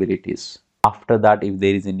liabilities. After that, if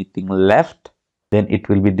there is anything left, then it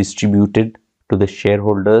will be distributed to the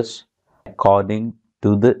shareholders according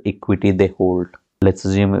to the equity they hold. Let's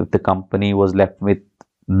assume if the company was left with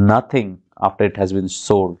nothing after it has been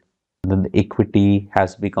sold, then the equity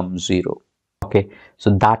has become zero. Okay,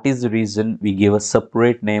 so that is the reason we give a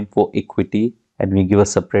separate name for equity and we give a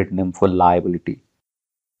separate name for liability.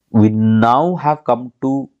 We now have come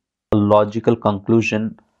to a logical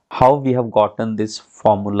conclusion how we have gotten this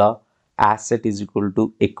formula asset is equal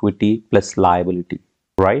to equity plus liability,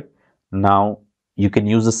 right? Now you can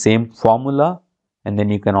use the same formula and then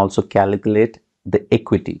you can also calculate the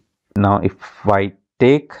equity. Now if I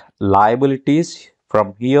take liabilities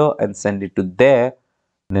from here and send it to there,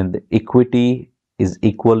 then the equity is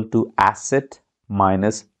equal to asset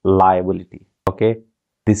minus liability. Okay,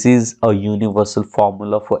 this is a universal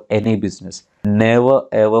formula for any business. Never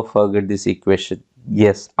ever forget this equation.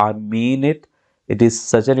 Yes, I mean it. It is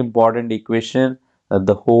such an important equation that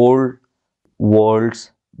the whole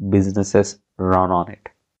world's businesses run on it.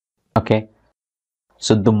 Okay,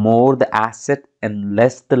 so the more the asset and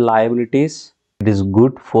less the liabilities, it is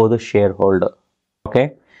good for the shareholder.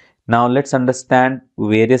 Okay, now let's understand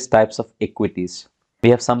various types of equities. We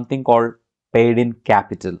have something called paid in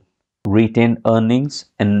capital, retained earnings,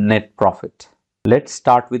 and net profit. Let's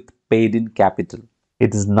start with paid in capital.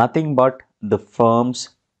 It is nothing but the firm's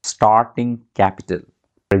starting capital.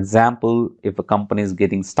 For example, if a company is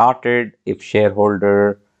getting started, if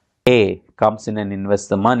shareholder A comes in and invests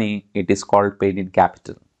the money, it is called paid in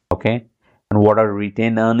capital. Okay, and what are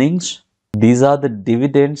retained earnings? These are the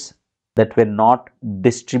dividends that were not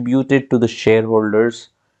distributed to the shareholders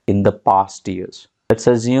in the past years. Let's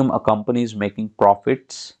assume a company is making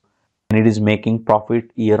profits and it is making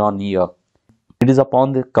profit year on year. It is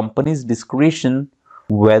upon the company's discretion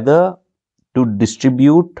whether to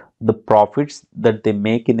distribute the profits that they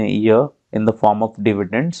make in a year in the form of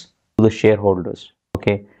dividends to the shareholders.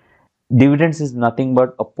 Okay. Dividends is nothing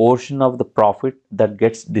but a portion of the profit that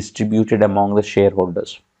gets distributed among the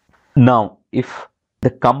shareholders. Now, if the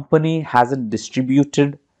company hasn't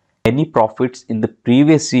distributed any profits in the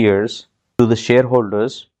previous years to the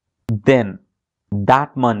shareholders, then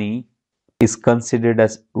that money is considered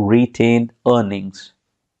as retained earnings.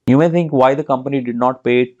 You may think why the company did not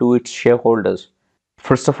pay it to its shareholders.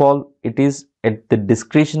 First of all, it is at the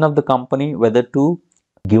discretion of the company whether to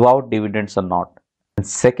give out dividends or not. And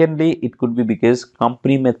secondly, it could be because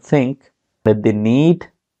company may think that they need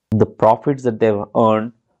the profits that they've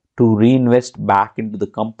earned to reinvest back into the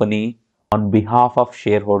company on behalf of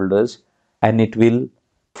shareholders, and it will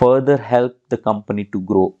further help the company to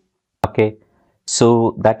grow. Okay,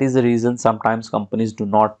 so that is the reason sometimes companies do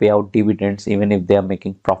not pay out dividends even if they are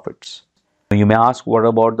making profits. You may ask, what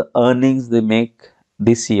about the earnings they make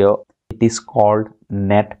this year? It is called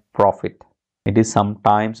net profit. It is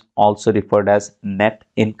sometimes also referred as net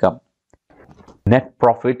income. Net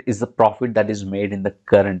profit is the profit that is made in the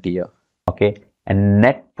current year. Okay, and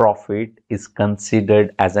net profit is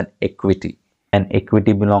considered as an equity. And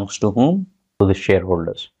equity belongs to whom? To the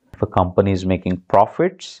shareholders. If a company is making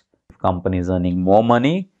profits, if company is earning more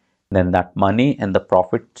money, then that money and the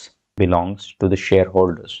profits belongs to the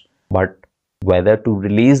shareholders. But whether to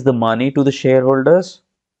release the money to the shareholders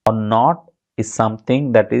or not is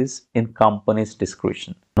something that is in company's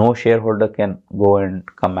discretion. No shareholder can go and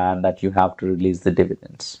command that you have to release the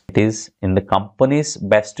dividends. It is in the company's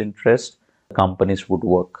best interest companies would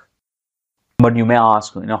work. But you may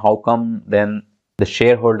ask, how come then the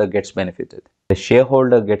shareholder gets benefited? The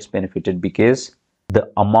shareholder gets benefited because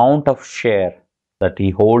the amount of share that he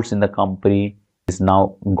holds in the company is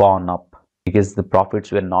now gone up, because the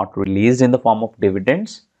profits were not released in the form of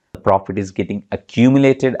dividends. The profit is getting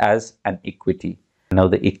accumulated as an equity. Now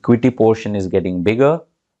the equity portion is getting bigger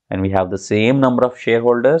and we have the same number of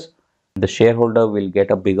shareholders. The shareholder will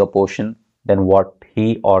get a bigger portion than what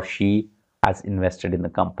he or she has invested in the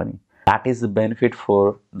company. That is the benefit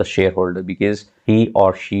for the shareholder, because he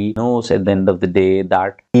or she knows at the end of the day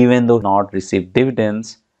that even though not received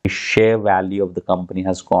dividends, the share value of the company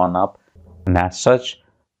has gone up, and as such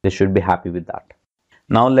they should be happy with that.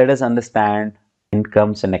 Now let us understand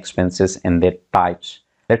incomes and expenses and their types.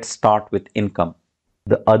 Let's start with income.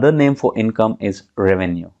 The other name for income is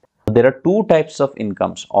revenue. There are two types of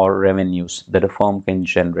incomes or revenues that a firm can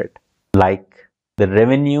generate, like the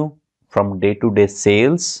revenue from day-to-day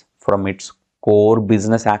sales from its core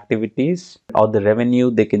business activities, or the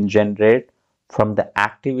revenue they can generate from the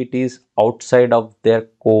activities outside of their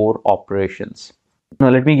core operations. Now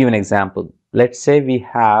let me give an example. Let's say we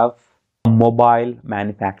have a mobile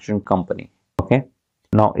manufacturing company. Okay,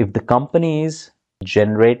 now if the company is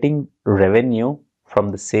generating revenue from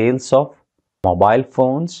the sales of mobile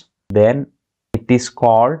phones, then it is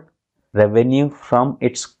called revenue from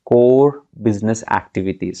its core business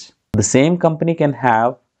activities. The same company can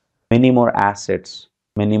have many more assets,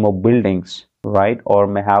 many more buildings, right? Or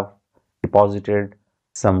may have deposited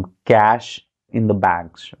some cash in the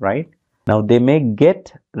banks, right? Now they may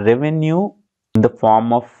get revenue in the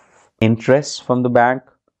form of interest from the bank,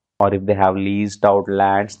 or if they have leased out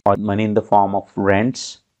lands, or money in the form of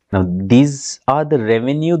rents. Now these are the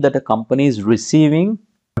revenue that a company is receiving,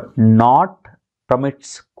 but not from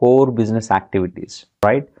its core business activities,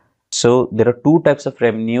 right? So there are two types of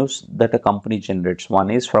revenues that a company generates. One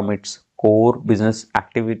is from its core business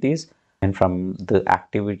activities and from the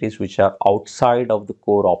activities which are outside of the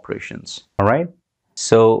core operations. All right.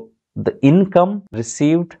 So the income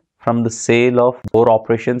received from the sale of core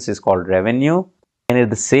operations is called revenue. And at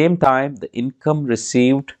the same time, the income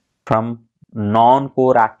received from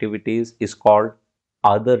non-core activities is called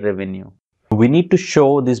other revenue. We need to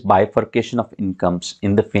show this bifurcation of incomes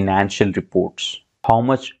in the financial reports. How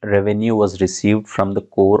much revenue was received from the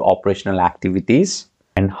core operational activities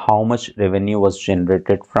and how much revenue was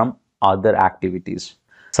generated from other activities.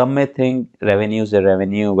 Some may think revenue is a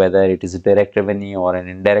revenue, whether it is a direct revenue or an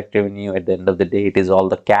indirect revenue. At the end of the day, it is all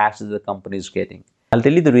the cash that the company is getting. I'll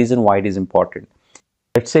tell you the reason why it is important.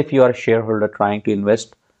 Let's say if you are a shareholder trying to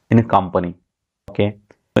invest in a company, okay,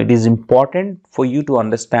 it is important for you to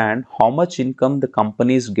understand how much income the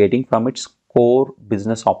company is getting from its core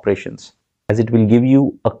business operations, as it will give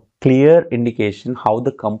you a clear indication how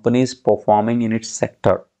the company is performing in its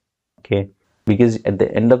sector. Okay, because at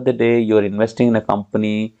the end of the day, you're investing in a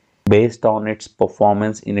company based on its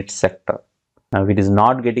performance in its sector. Now, if it is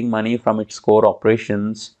not getting money from its core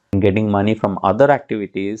operations, getting money from other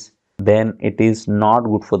activities, then it is not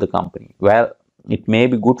good for the company. Well, it may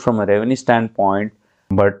be good from a revenue standpoint,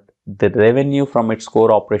 but the revenue from its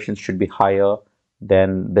core operations should be higher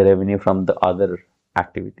than the revenue from the other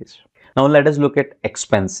activities. Now, let us look at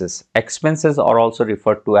expenses. Expenses are also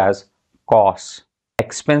referred to as costs.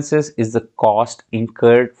 Expenses is the cost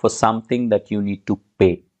incurred for something that you need to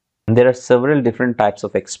pay. And there are several different types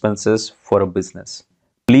of expenses for a business.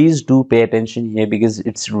 Please do pay attention here because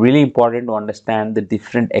it's really important to understand the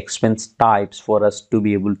different expense types for us to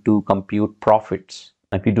be able to compute profits.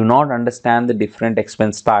 If you do not understand the different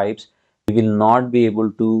expense types, you will not be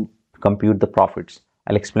able to compute the profits.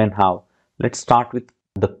 I'll explain how. Let's start with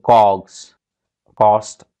the COGS,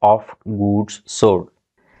 cost of goods sold.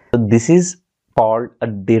 So this is called a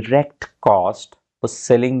direct cost for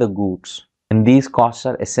selling the goods. And these costs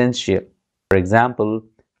are essential. For example,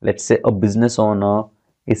 let's say a business owner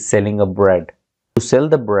is selling a bread. To sell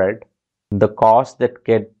the bread, the cost that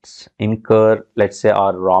gets incurred, let's say,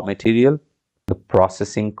 are raw material, the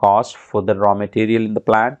processing cost for the raw material in the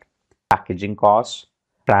plant, packaging costs,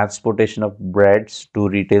 transportation of breads to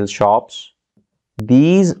retail shops.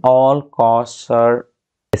 These all costs are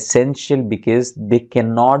essential because they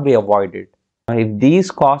cannot be avoided. If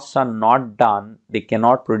these costs are not done, they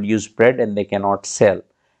cannot produce bread and they cannot sell.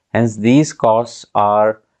 Hence, these costs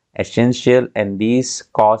are essential, and these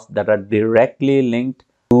costs that are directly linked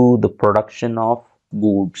to the production of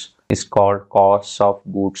goods is called costs of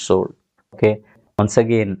goods sold. Okay. Once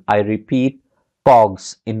again, I repeat,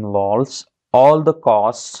 COGS involves all the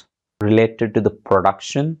costs related to the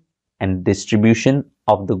production and distribution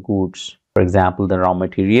of the goods. For example, the raw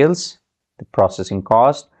materials, the processing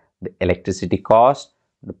cost, the electricity cost,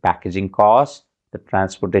 the packaging cost, the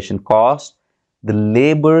transportation cost, the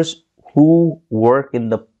laborers who work in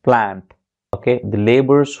the plant. Okay, the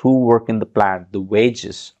laborers who work in the plant, the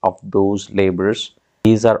wages of those laborers,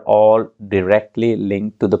 these are all directly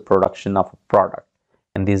linked to the production of a product,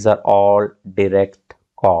 and these are all direct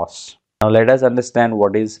costs. Now let us understand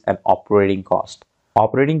what is an operating cost.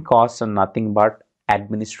 Operating costs are nothing but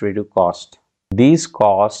administrative cost. These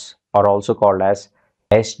costs are also called as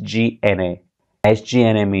SG&A.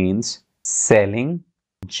 SG&A means selling,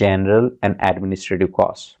 general and administrative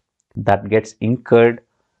costs that gets incurred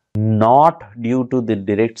not due to the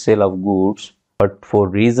direct sale of goods, but for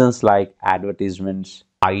reasons like advertisements,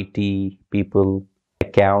 IT people,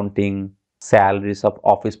 accounting, salaries of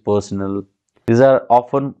office personnel. These are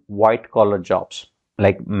often white collar jobs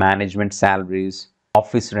like management salaries,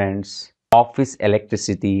 office rents, office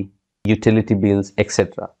electricity, utility bills,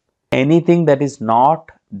 etc. Anything that is not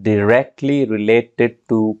directly related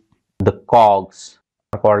to the COGS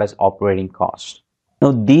are called as operating costs.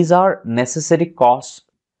 Now, these are necessary costs,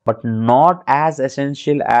 but not as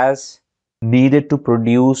essential as needed to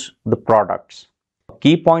produce the products. A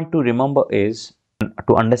key point to remember is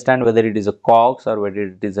to understand whether it is a COGS or whether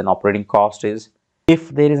it is an operating cost is if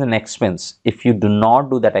there is an expense, if you do not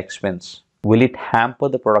do that expense, will it hamper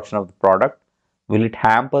the production of the product? Will it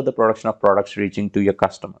hamper the production of products reaching to your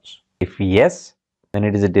customers? If yes, then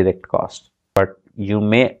it is a direct cost. But you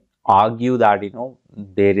may argue that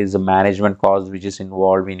there is a management cost which is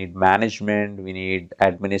involved. We need management, we need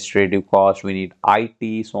administrative cost, we need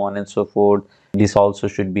IT, so on and so forth. This also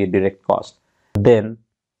should be a direct cost. Then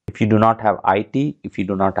if you do not have IT, if you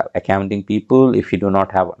do not have accounting people, if you do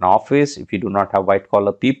not have an office, if you do not have white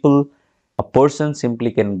collar people, a person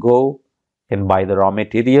simply can go, can buy the raw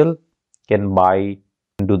material, can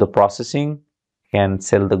do the processing, can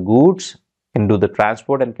sell the goods, can do the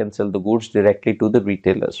transport, and can sell the goods directly to the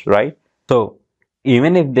retailers, right? So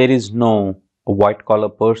even if there is no white collar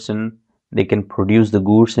person, they can produce the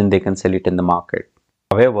goods and they can sell it in the market.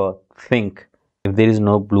 However, think, if there is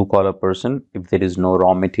no blue collar person, if there is no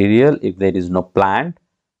raw material, if there is no plant,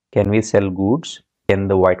 can we sell goods? Can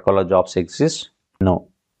the white collar jobs exist? No.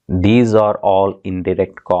 These are all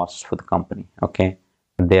indirect costs for the company. Okay,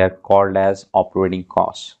 they are called as operating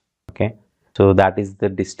costs. Okay, so that is the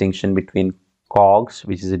distinction between COGS,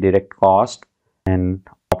 which is a direct cost, and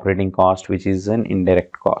operating cost, which is an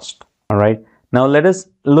indirect cost. All right, now let us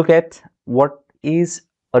look at what is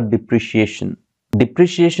a depreciation.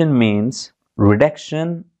 Depreciation means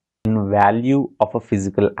reduction in value of a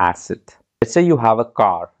physical asset. Let's say you have a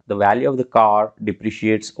car. The value of the car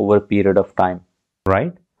depreciates over a period of time,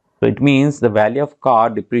 right? So it means the value of car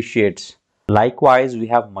depreciates. Likewise, we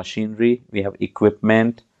have machinery, we have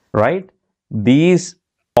equipment, right? These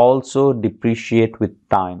also depreciate with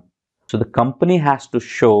time. So the company has to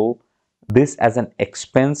show this as an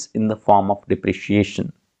expense in the form of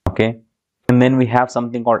depreciation. Okay. And then we have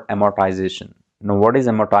something called amortization. Now, what is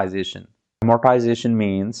amortization? Amortization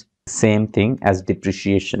means same thing as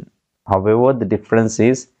depreciation. However, the difference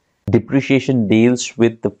is depreciation deals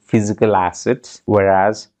with the physical assets,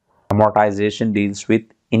 whereas amortization deals with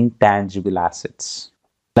intangible assets.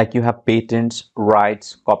 Like you have patents,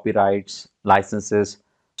 rights, copyrights, licenses,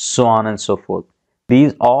 so on and so forth.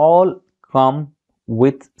 These all come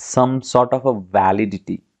with some sort of a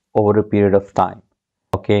validity over a period of time.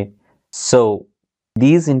 Okay, so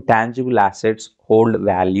these intangible assets hold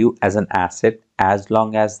value as an asset as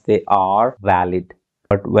long as they are valid.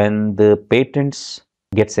 But when the patents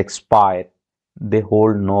gets expired, they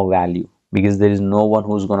hold no value because there is no one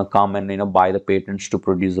who's going to come and buy the patents to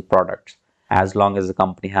produce the products. As long as the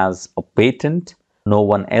company has a patent, no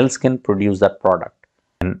one else can produce that product.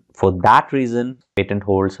 And for that reason, patent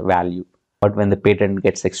holds value. But when the patent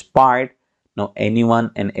gets expired, now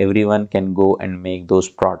anyone and everyone can go and make those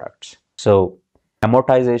products. So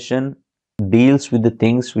amortization deals with the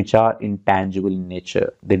things which are intangible in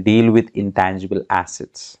nature. They deal with intangible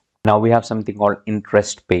assets. Now we have something called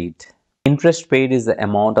interest paid. Interest paid is the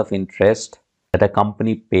amount of interest that a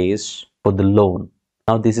company pays for the loan.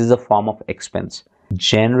 Now this is a form of expense.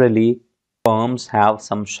 Generally, firms have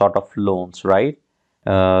some sort of loans, right?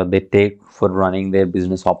 They take for running their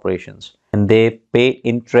business operations, and they pay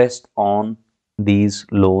interest on these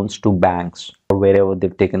loans to banks or wherever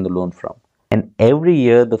they've taken the loan from. And every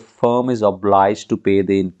year the firm is obliged to pay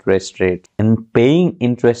the interest rate, and paying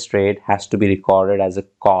interest rate has to be recorded as a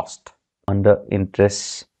cost under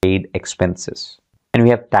interest paid expenses. And we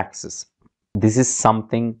have taxes. This is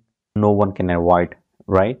something no one can avoid,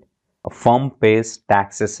 right? A firm pays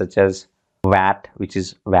taxes such as VAT, which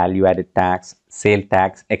is value added tax, sale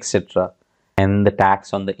tax, etc., and the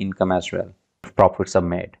tax on the income as well if profits are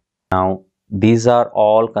made. Now these are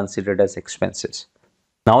all considered as expenses.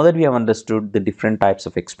 Now that we have understood the different types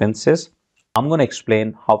of expenses, I'm going to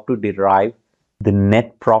explain how to derive the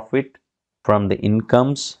net profit from the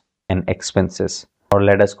incomes and expenses, or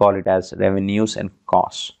let us call it as revenues and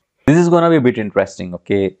costs. This is going to be a bit interesting,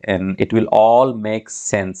 okay, and it will all make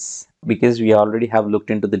sense because we already have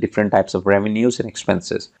looked into the different types of revenues and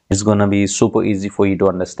expenses. It's going to be super easy for you to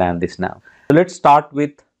understand this now. So let's start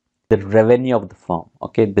with the revenue of the firm,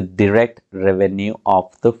 okay, the direct revenue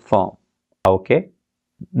of the firm, okay.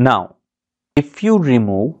 Now, if you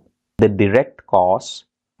remove the direct costs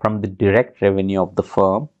from the direct revenue of the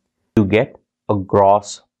firm, you get a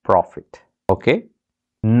gross profit, okay.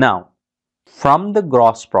 Now, from the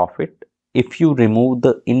gross profit, if you remove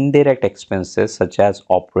the indirect expenses such as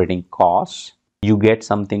operating costs, you get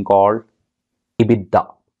something called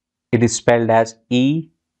EBITDA. It is spelled as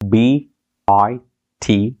EBITDA,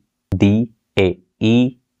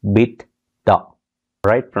 EBITDA,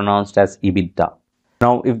 right? Pronounced as EBITDA.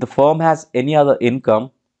 Now, if the firm has any other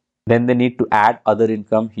income, then they need to add other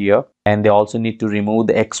income here, and they also need to remove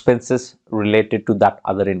the expenses related to that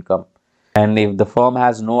other income. And if the firm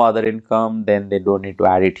has no other income, then they don't need to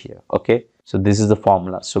add it here, okay. So this is the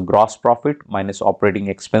formula. So gross profit minus operating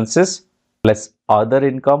expenses plus other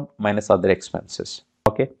income minus other expenses,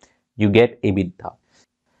 okay, you get EBITDA.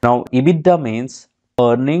 Now EBITDA means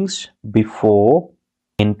earnings before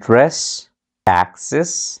interest,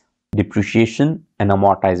 taxes, depreciation and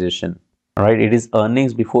amortization. All right, it is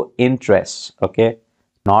earnings before interest, okay,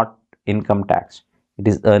 not income tax. It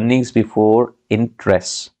is earnings before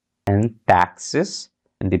interest and taxes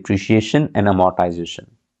and depreciation and amortization,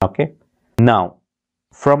 okay. Now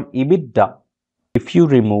from EBITDA, if you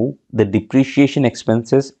remove the depreciation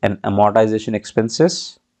expenses and amortization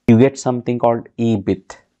expenses, you get something called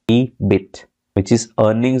EBIT, which is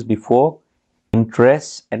earnings before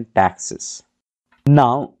interest and taxes.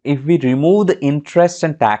 Now if we remove the interest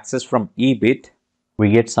and taxes from EBIT,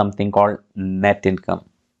 we get something called net income.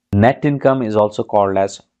 Net income is also called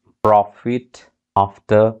as profit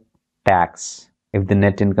after tax. If the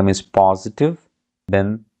net income is positive,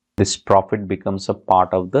 then this profit becomes a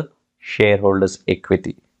part of the shareholders'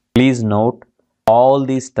 equity. Please note all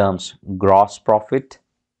these terms: gross profit,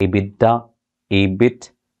 EBITDA, EBIT,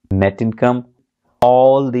 net income.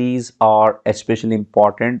 All these are especially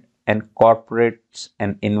important, and corporates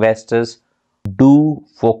and investors do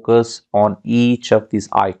focus on each of these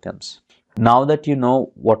items. Now that you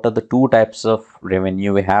know what are the two types of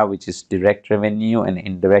revenue we have, which is direct revenue and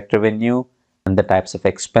indirect revenue, and the types of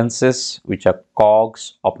expenses, which are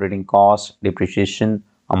COGS, operating costs, depreciation,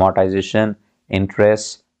 amortization,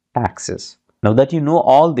 interest, taxes. Now that you know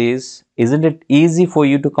all these, isn't it easy for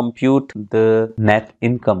you to compute the net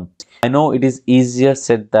income? I know it is easier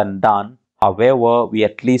said than done. However, we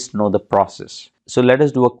at least know the process. So let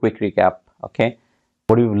us do a quick recap. Okay.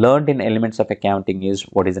 What we've learned in elements of accounting is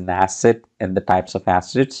what is an asset and the types of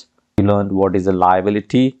assets. We learned what is a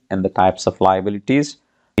liability and the types of liabilities.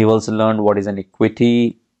 We've also learned what is an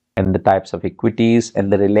equity and the types of equities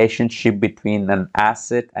and the relationship between an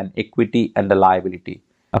asset and equity and the liability.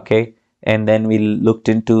 Okay. And then we looked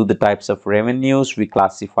into the types of revenues. We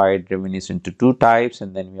classified revenues into two types,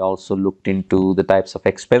 and then we also looked into the types of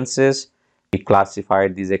expenses. We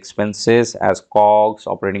classified these expenses as COGS,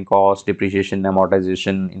 operating costs, depreciation,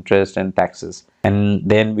 amortization, interest, and taxes. And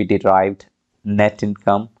then we derived net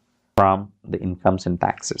income from the incomes and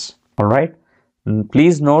taxes. All right.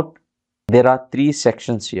 Please note there are three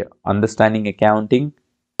sections here: understanding accounting,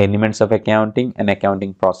 elements of accounting, and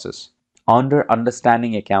accounting process. Under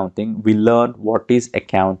understanding accounting, we learn what is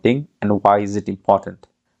accounting and why is it important.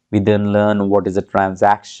 We then learn what is a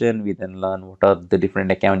transaction. We then learn what are the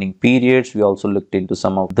different accounting periods. We also looked into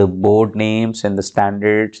some of the board names and the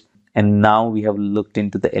standards. And now we have looked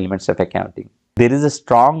into the elements of accounting. There is a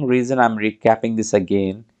strong reason I'm recapping this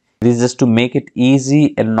again. It is just to make it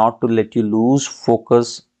easy and not to let you lose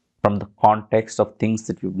focus from the context of things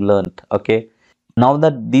that you've learned. Okay. Now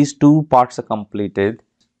that these two parts are completed,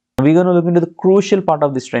 we're going to look into the crucial part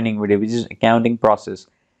of this training video, which is accounting process.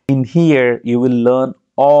 In here, you will learn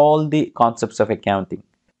all the concepts of accounting.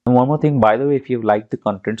 And one more thing, by the way, if you've liked the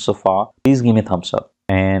content so far, please give me a thumbs up.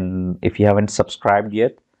 And if you haven't subscribed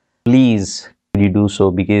yet, please you do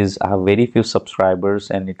so, because I have very few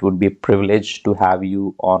subscribers and it would be a privilege to have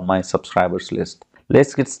you on my subscribers list.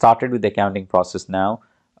 Let's get started with the accounting process now.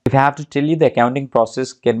 If I have to tell you, the accounting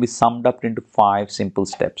process can be summed up into 5 simple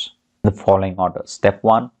steps in the following order. Step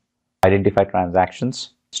 1, identify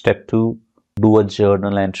transactions. Step 2, do a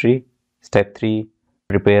journal entry. Step 3,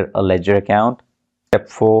 prepare a ledger account. Step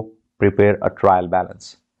 4, prepare a trial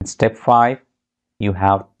balance. And step 5, you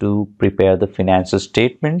have to prepare the financial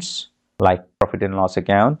statements like profit and loss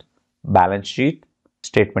account, balance sheet,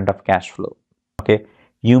 statement of cash flow. Okay,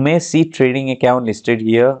 you may see trading account listed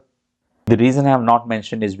here. The reason I have not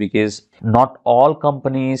mentioned is because not all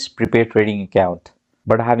companies prepare trading account,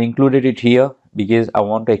 but I have included it here because I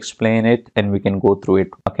want to explain it and we can go through it.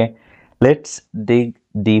 Okay, let's dig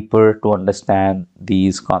deeper to understand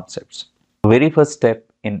these concepts. The very first step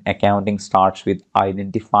in accounting starts with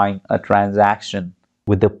identifying a transaction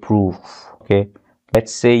with a proof. Okay,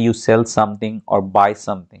 let's say you sell something or buy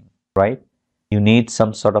something, right? You need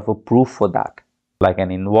some sort of a proof for that, like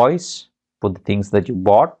an invoice for the things that you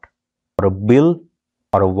bought, or a bill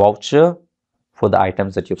or a voucher for the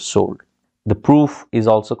items that you've sold. The proof is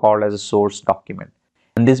also called as a source document,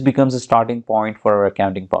 and this becomes a starting point for our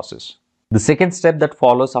accounting process. The second step that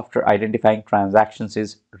follows after identifying transactions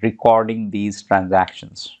is recording these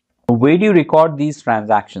transactions. Where do you record these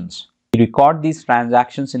transactions? You record these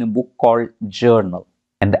transactions in a book called journal,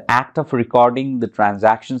 and the act of recording the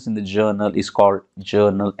transactions in the journal is called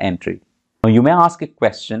journal entry. Now you may ask a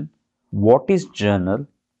question, what is journal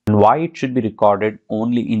and why it should be recorded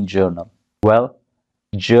only in journal? Well,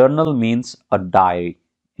 journal means a diary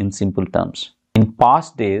in simple terms. In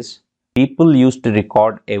past days, people used to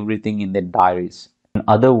record everything in their diaries. In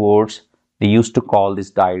other words, they used to call this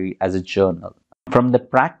diary as a journal. From the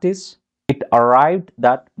practice, it arrived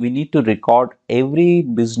that we need to record every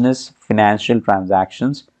business financial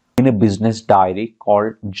transactions in a business diary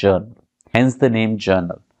called journal. Hence the name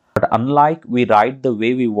journal. But unlike we write the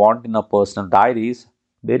way we want in our personal diaries,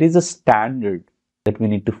 there is a standard that we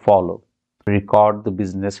need to follow to record the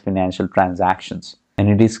business financial transactions, and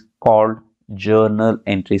it is called journal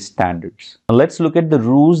entry standards. Now let's look at the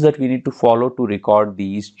rules that we need to follow to record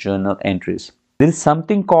these journal entries. There is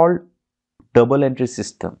something called double entry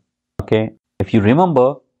system. Okay, if you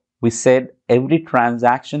remember, we said every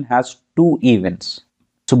transaction has 2 events.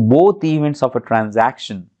 So both events of a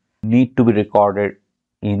transaction need to be recorded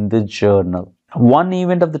in the journal. One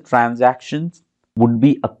event of the transaction would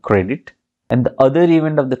be a credit and the other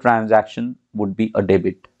event of the transaction would be a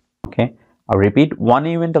debit. Okay, I repeat, one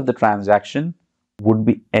event of the transaction would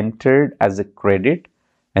be entered as a credit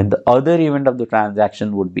and the other event of the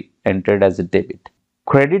transaction would be entered as a debit.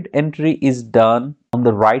 Credit entry is done on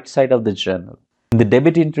the right side of the journal and the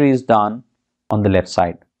debit entry is done on the left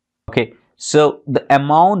side. Okay, so the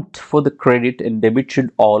amount for the credit and debit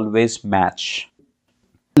should always match.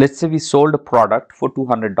 Let's say we sold a product for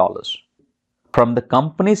 $200. From the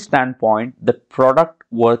company's standpoint, the product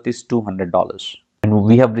worth is $200 and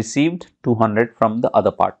we have received $200 from the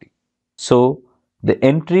other party. So the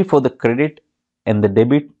entry for the credit and the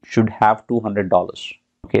debit should have $200.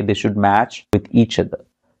 Okay, they should match with each other.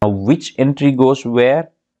 Now which entry goes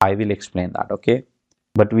where? I will explain that. Okay,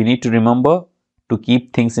 But we need to remember to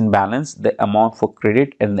keep things in balance. The amount for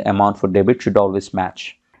credit and the amount for debit should always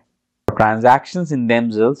match. Transactions in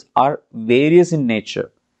themselves are various in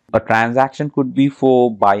nature. A transaction could be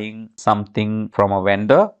for buying something from a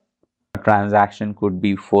vendor. A transaction could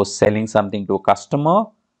be for selling something to a customer.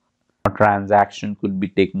 A transaction could be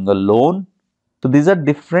taking a loan. So these are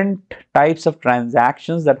different types of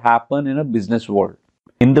transactions that happen in a business world.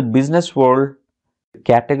 In the business world,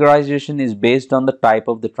 categorization is based on the type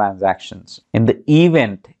of the transactions. And the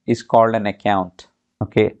event is called an account.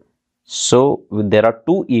 Okay. So there are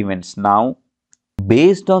two events. Now,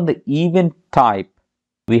 based on the event type,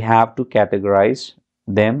 we have to categorize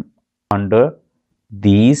them under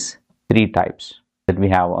these three types that we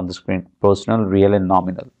have on the screen: personal, real, and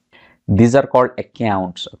nominal. These are called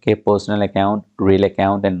accounts. Okay, personal account, real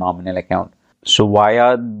account, and nominal account. So why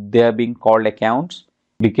are they being called accounts?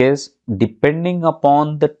 Because depending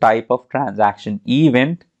upon the type of transaction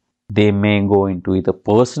event, they may go into either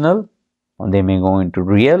personal, or they may go into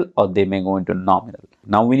real, or they may go into nominal.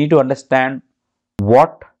 Now we need to understand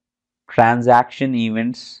what transaction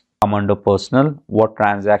events come under personal, what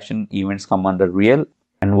transaction events come under real,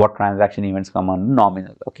 and what transaction events come under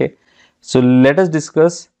nominal. Okay, so let us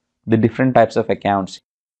discuss the different types of accounts.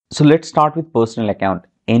 So let's start with personal account.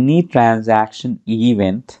 Any transaction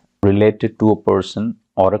event related to a person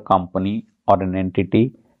or a company or an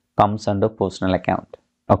entity comes under personal account.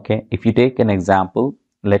 Okay, if you take an example,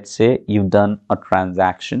 let's say you've done a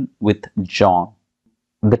transaction with John.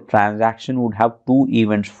 The transaction would have two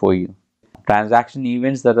events for you. Transaction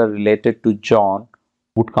events that are related to John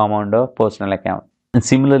would come under personal account. And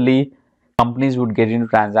similarly, companies would get into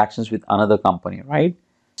transactions with another company, right?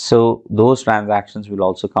 So those transactions will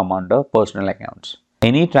also come under personal accounts.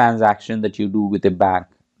 Any transaction that you do with a bank,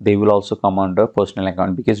 they will also come under personal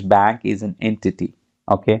account, because bank is an entity.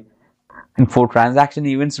 Okay. And for transaction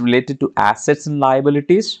events related to assets and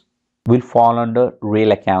liabilities, will fall under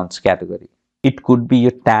real accounts category. It could be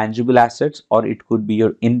your tangible assets or it could be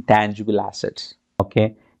your intangible assets.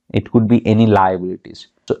 Okay. It could be any liabilities.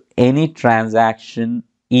 So any transaction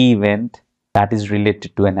event that is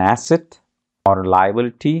related to an asset or a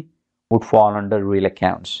liability would fall under real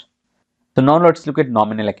accounts. So now let's look at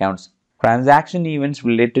nominal accounts. Transaction events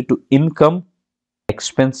related to income,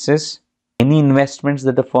 expenses, any investments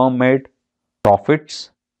that the firm made,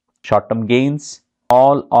 profits, short-term gains,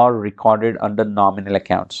 all are recorded under nominal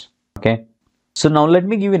accounts. Okay. So now let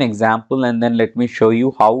me give you an example and then let me show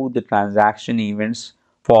you how the transaction events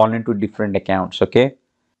fall into different accounts. Okay.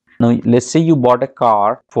 Now let's say you bought a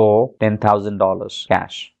car for $10,000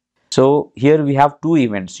 cash. So here we have two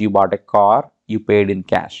events. You bought a car, you paid in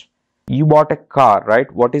cash. You bought a car, right?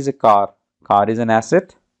 What is a car? Car is an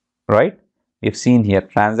asset, right? We've seen here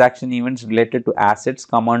transaction events related to assets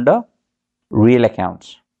come under real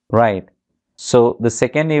accounts, right? So the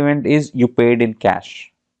second event is you paid in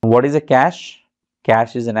cash. What is a cash?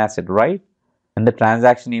 Cash is an asset, right? And the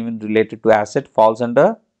transaction event related to asset falls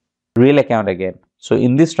under real account again. So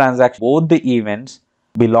in this transaction, both the events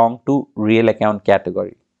belong to real account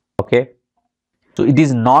category. Okay. So it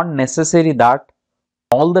is not necessary that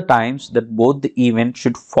all the times that both the events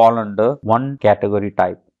should fall under one category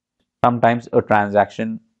type. Sometimes a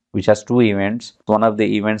transaction which has two events, one of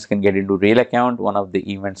the events can get into real account, one of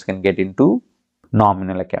the events can get into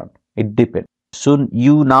nominal account. It depends. So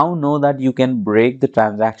you now know that you can break the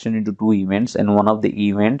transaction into two events, and one of the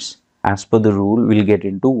events as per the rule will get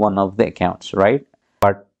into one of the accounts, right?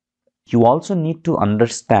 But you also need to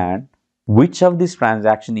understand which of this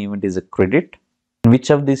transaction event is a credit and which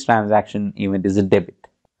of this transaction event is a debit.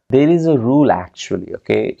 There is a rule actually.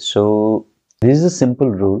 Okay, so this is a simple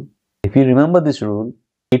rule. If you remember this rule,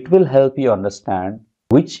 it will help you understand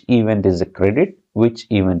which event is a credit, which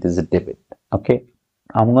event is a debit. Okay,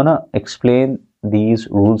 I'm gonna explain these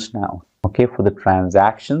rules now. Okay, for the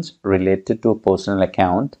transactions related to a personal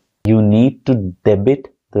account, you need to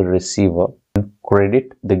debit the receiver and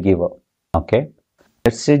credit the giver. Okay,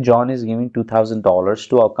 let's say John is giving $2,000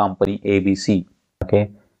 to our company ABC.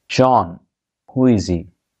 Okay, John, who is he?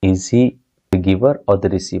 Is he the giver or the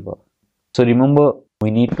receiver? So remember, we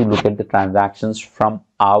need to look at the transactions from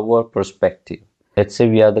our perspective. Let's say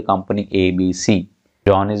we are the company ABC.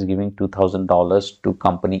 John is giving $2,000 to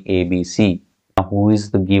company ABC. Now, who is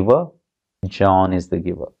the giver? John is the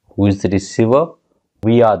giver. Who is the receiver?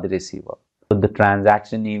 We are the receiver. So the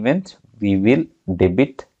transaction event, we will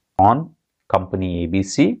debit on company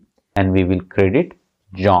ABC and we will credit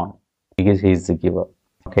John because he is the giver.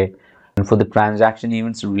 Okay. And for the transaction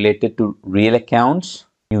events related to real accounts,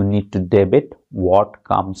 you need to debit what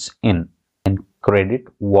comes in and credit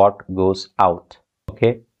what goes out.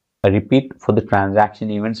 Okay. I repeat, for the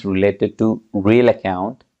transaction events related to real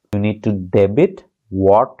account, you need to debit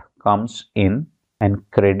what comes in and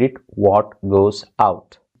credit what goes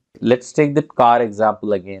out. Let's take the car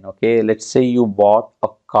example again. Okay, let's say you bought a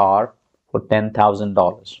car for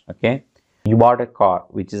 $10,000. Okay, you bought a car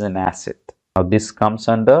which is an asset. Now this comes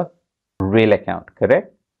under real account,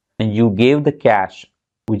 correct? And you gave the cash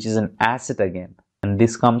which is an asset again, and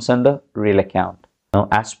this comes under real account. Now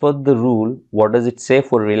as per the rule, what does it say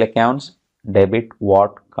for real accounts? Debit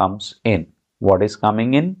what comes in. What is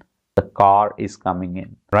coming in? The car is coming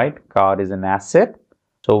in, right? Car is an asset,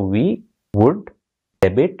 so we would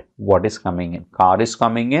debit what is coming in. Car is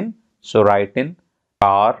coming in, so write in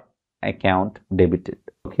car account debited,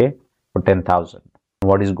 okay, for 10,000.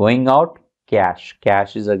 What is going out? Cash.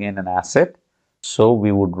 Cash is again an asset, so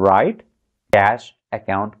we would write cash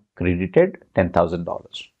account credited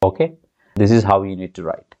 $10,000. Okay, this is how you need to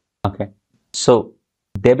write. Okay, so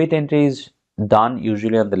debit entry is done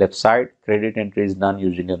usually on the left side, credit entry is done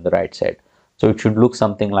usually on the right side. So it should look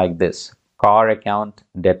something like this: car account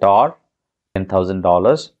debtor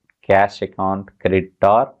 $10,000, cash account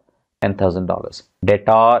creditor $10,000.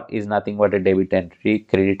 Debtor is nothing but a debit entry,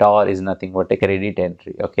 creditor is nothing but a credit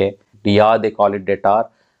entry. Okay, DR they call it debtor,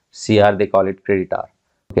 CR they call it creditor.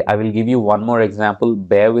 Okay, I will give you one more example,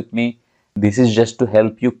 bear with me. This is just to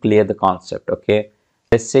help you clear the concept. Okay,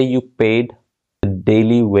 let's say you paid a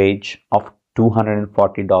daily wage of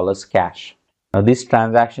 $240 cash. Now this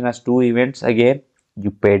transaction has two events. Again,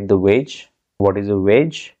 you paid the wage. What is a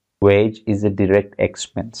wage? Wage is a direct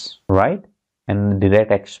expense, right? And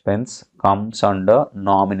direct expense comes under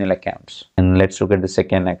nominal accounts. And let's look at the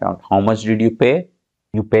second account. How much did you pay?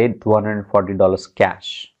 You paid $240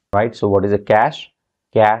 cash, right? So what is a cash?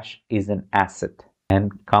 Cash is an asset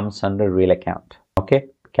and comes under real account. Okay,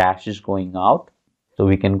 cash is going out, so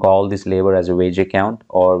we can call this labor as a wage account,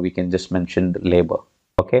 or we can just mention the labor.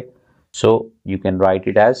 Okay, so you can write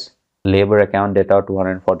it as labor account debtor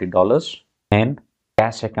 $240 and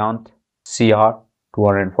cash account CR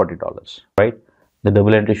 $240, right? The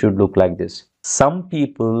double entry should look like this. Some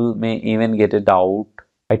people may even get a doubt.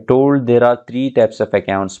 I told there are three types of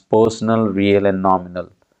accounts: personal, real, and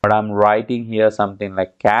nominal. But I'm writing here something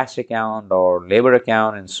like cash account or labor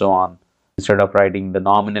account and so on, instead of writing the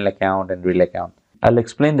nominal account and real account. I'll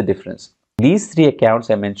explain the difference. These three accounts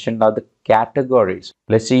I mentioned are the categories.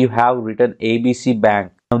 Let's say you have written ABC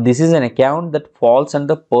Bank. Now this is an account that falls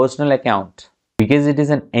under personal account. Because it is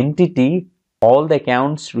an entity, all the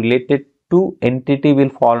accounts related to entity will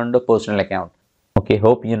fall under personal account. Okay,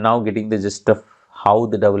 hope you're now getting the gist of how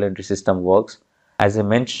the double entry system works. As I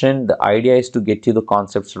mentioned, the idea is to get you the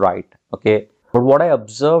concepts right. Okay, but what I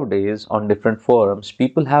observed is on different forums,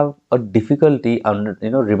 people have a difficulty on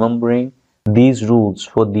remembering these rules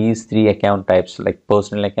for these three account types, like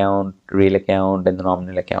personal account, real account, and the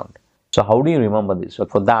nominal account. So how do you remember this? So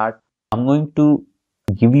for that, I'm going to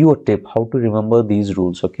give you a tip how to remember these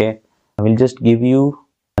rules. Okay, I will just give you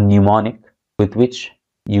a mnemonic with which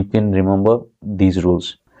you can remember these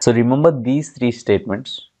rules. So remember these three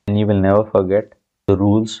statements and you will never forget the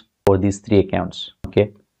rules for these three accounts.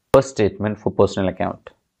 Okay, first statement for personal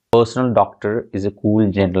account: personal doctor is a cool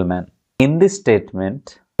gentleman. In this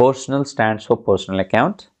statement, personal stands for personal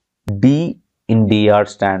account, D in DR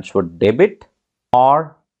stands for debit,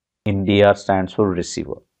 R in DR stands for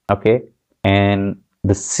receiver. Okay, and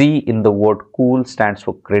the C in the word cool stands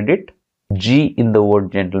for credit, G in the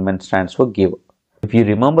word gentleman stands for giver. If you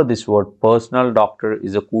remember this word, personal doctor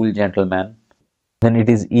is a cool gentleman, then it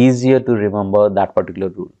is easier to remember that particular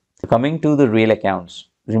rule. Coming to the real accounts,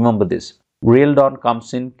 remember this: real don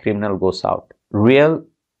comes in, criminal goes out. Real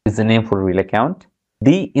is the name for real account.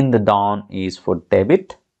 D in the don is for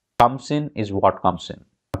debit. Comes in is what comes in.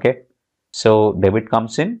 Okay, so debit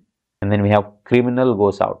comes in, and then we have criminal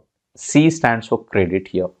goes out. C stands for credit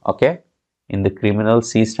here. Okay, in the criminal,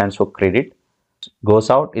 C stands for credit. Goes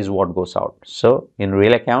out is what goes out. So in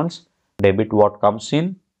real accounts, debit what comes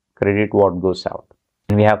in, credit what goes out.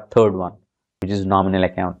 And we have third one, which is nominal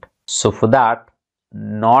account. So for that,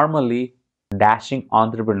 normally dashing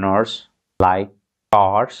entrepreneurs like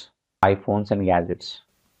cars, iPhones, and gadgets.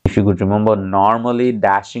 If you could remember, normally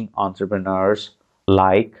dashing entrepreneurs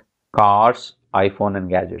like cars, iPhone, and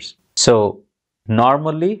gadgets. So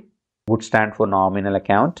normally would stand for nominal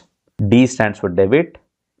account, D stands for debit,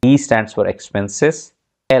 E stands for expenses,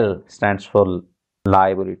 L stands for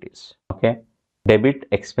liabilities. Okay, debit,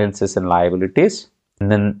 expenses, and liabilities.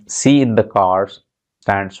 And then C in the cars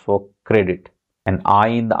stands for credit, and I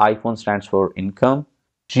in the iPhone stands for income,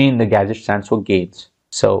 G in the gadget stands for gains.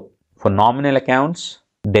 So for nominal accounts,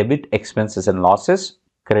 debit, expenses, and losses,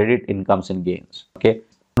 credit, incomes, and gains. Okay,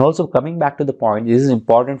 And also coming back to the point, this is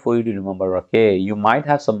important for you to remember, okay? You might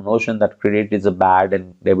have some notion that credit is a bad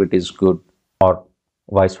and debit is good, or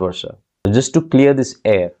vice versa. So just to clear this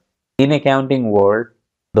air, in accounting world,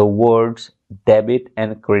 the words debit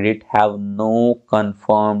and credit have no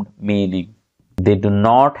confirmed meaning. They do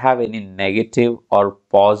not have any negative or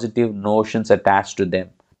positive notions attached to them.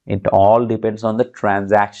 It all depends on the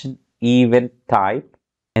transaction, event type,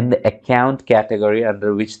 and the account category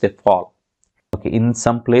under which they fall. Okay, in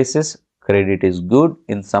some places credit is good,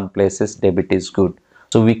 in some places debit is good.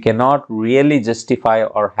 So we cannot really justify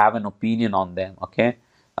or have an opinion on them. Okay,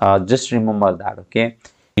 just remember that. Okay,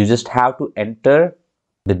 you just have to enter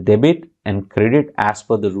the debit and credit as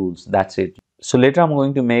per the rules. That's it. So later I'm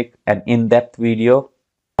going to make an in-depth video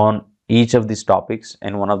on each of these topics,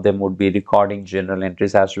 and one of them would be recording journal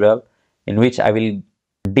entries as well, in which I will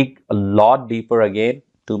dig a lot deeper again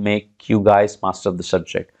to make you guys master of the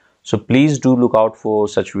subject. So please do look out for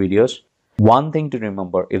such videos. One thing to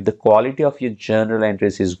remember, if the quality of your journal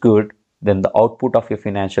entries is good, then the output of your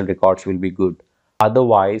financial records will be good.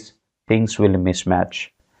 Otherwise, things will mismatch.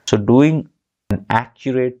 So doing an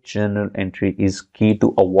accurate journal entry is key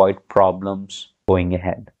to avoid problems going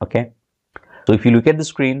ahead. Okay. So if you look at the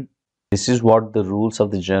screen, this is what the rules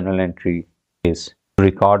of the journal entry is. To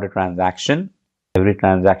record a transaction, every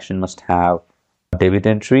transaction must have a debit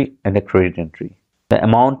entry and a credit entry. The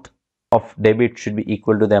amount of debit should be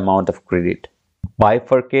equal to the amount of credit.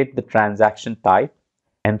 Bifurcate the transaction type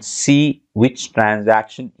and see which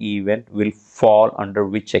transaction event will fall under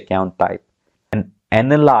which account type, and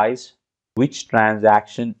analyze which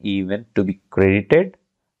transaction event to be credited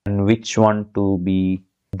and which one to be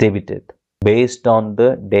debited based on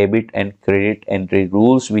the debit and credit entry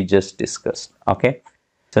rules we just discussed. Okay,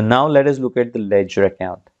 so now let us look at the ledger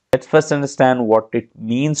account. Let's first understand what it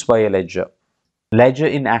means by a ledger. Ledger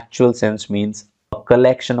in actual sense means a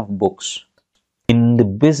collection of books. In the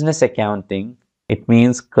business accounting, it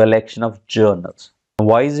means collection of journals.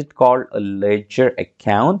 Why is it called a ledger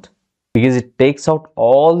account? Because it takes out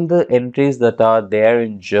all the entries that are there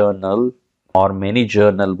in journal or many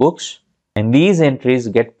journal books, and these entries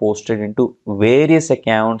get posted into various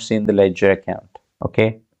accounts in the ledger account.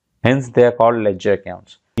 Okay, hence they are called ledger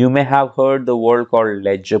accounts. You may have heard the word called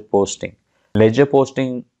ledger posting. Ledger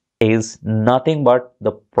posting is nothing but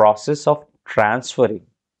the process of transferring,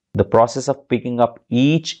 the process of picking up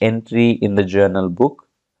each entry in the journal book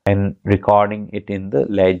and recording it in the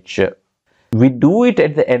ledger. We do it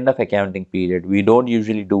at the end of accounting period. We don't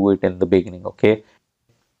usually do it in the beginning. Okay,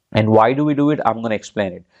 and why do we do it? I'm going to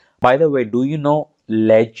explain it. By the way, do you know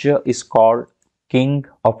ledger is called king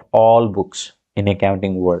of all books in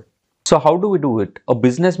accounting world? So how do we do it? A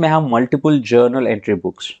business may have multiple journal entry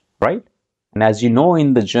books, right? And as you know,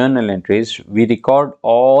 in the journal entries, we record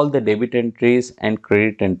all the debit entries and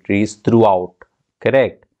credit entries throughout,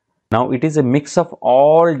 correct? Now it is a mix of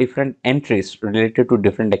all different entries related to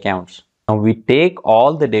different accounts. Now we take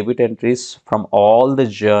all the debit entries from all the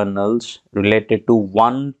journals related to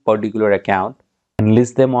one particular account and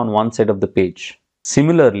list them on one side of the page.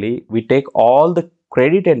 Similarly, we take all the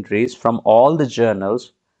credit entries from all the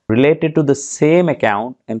journals related to the same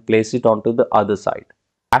account and place it onto the other side.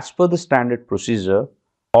 As per the standard procedure,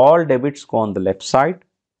 all debits go on the left side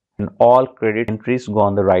and all credit entries go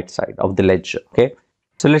on the right side of the ledger. Okay.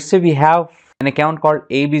 So let's say we have an account called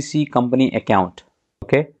ABC company account.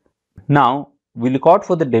 Okay. Now we look out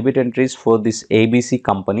for the debit entries for this ABC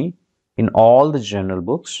company in all the journal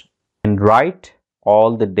books and write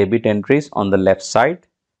all the debit entries on the left side.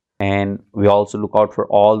 And we also look out for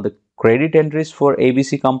all the credit entries for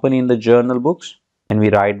ABC company in the journal books and we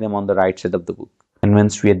write them on the right side of the book. And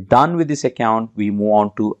once we are done with this account, we move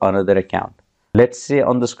on to another account. Let's say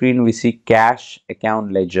on the screen we see cash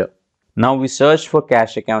account ledger. Now we search for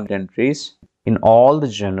cash account entries in all the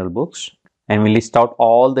journal books and we list out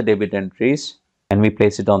all the debit entries and we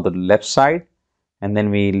place it on the left side, and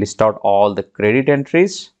then we list out all the credit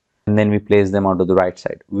entries and then we place them onto the right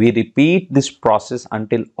side. We repeat this process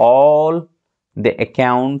until all the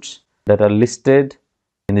accounts that are listed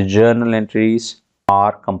in the journal entries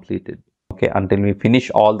are completed. Okay, until we finish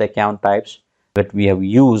all the account types that we have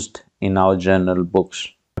used in our journal books.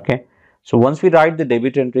 Okay, so once we write the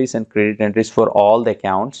debit entries and credit entries for all the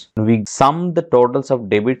accounts, we sum the totals of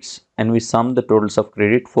debits and we sum the totals of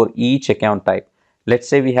credit for each account type. Let's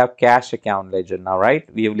say we have cash account ledger now,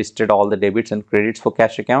 right? We have listed all the debits and credits for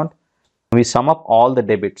cash account. We sum up all the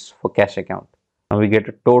debits for cash account and we get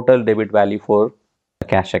a total debit value for the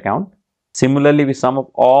cash account. Similarly, we sum up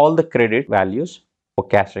all the credit values for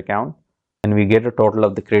cash account and we get a total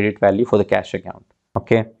of the credit value for the cash account.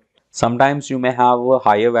 Okay, Sometimes you may have a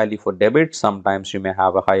higher value for debit, sometimes you may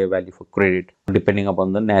have a higher value for credit, depending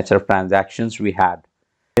upon the nature of transactions we had.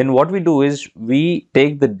 Then what we do is we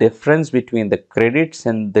take the difference between the credits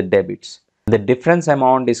and the debits. The difference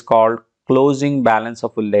amount is called closing balance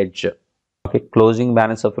of a ledger. Okay, closing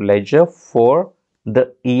balance of a ledger for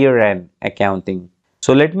the year-end accounting.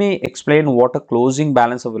 So let me explain what a closing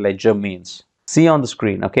balance of a ledger means. See on the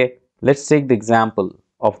screen, okay? Let's take the example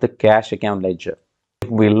of the cash account ledger. If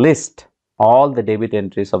we list all the debit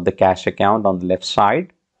entries of the cash account on the left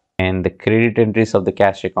side and the credit entries of the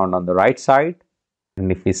cash account on the right side,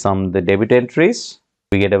 and if we sum the debit entries,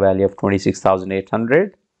 we get a value of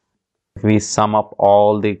 26,800. If we sum up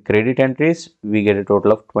all the credit entries, we get a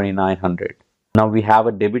total of 2,900. Now we have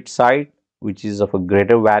a debit side which is of a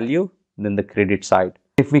greater value than the credit side.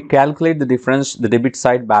 If we calculate the difference, the debit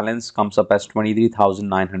side balance comes up as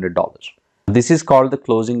 $23,900. This is called the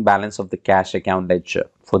closing balance of the cash account ledger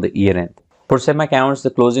for the year end. For some accounts, the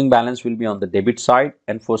closing balance will be on the debit side,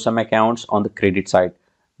 and for some accounts on the credit side.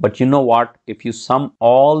 But you know what? If you sum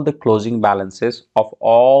all the closing balances of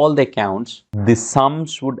all the accounts, the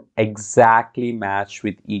sums would exactly match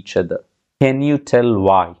with each other. Can you tell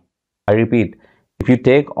why? I repeat, if you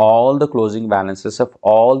take all the closing balances of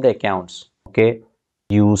all the accounts, okay,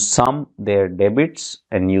 you sum their debits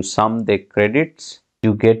and you sum their credits,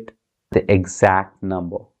 you get the exact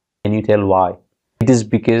number. Can you tell why? It is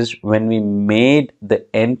because when we made the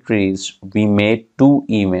entries, we made two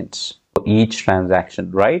events for each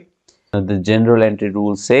transaction, right? Now, the general entry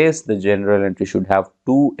rule says the general entry should have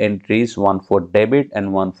two entries, one for debit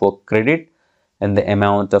and one for credit, and the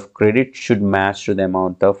amount of credit should match to the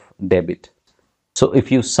amount of debit. So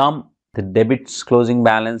if you sum the debit's closing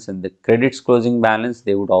balance and the credit's closing balance,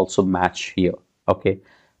 they would also match here. Okay,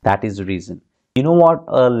 that is the reason. You know what?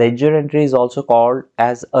 A ledger entry is also called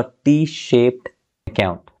as a T-shaped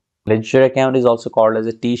account. Ledger account is also called as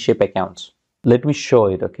a T-shaped accounts. Let me show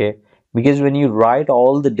it, okay? Because when you write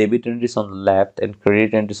all the debit entries on the left and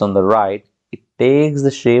credit entries on the right, it takes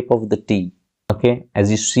the shape of the T, okay?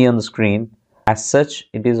 As you see on the screen. As such,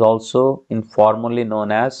 it is also informally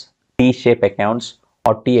known as T-shaped accounts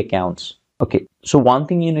or T accounts. Okay, so one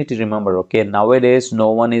thing you need to remember, okay, nowadays no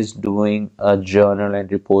one is doing a journal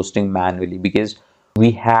entry posting manually because we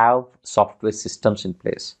have software systems in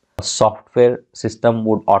place. A software system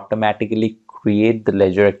would automatically create the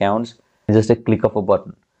ledger accounts in just a click of a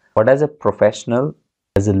button. But as a professional,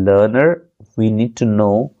 as a learner, we need to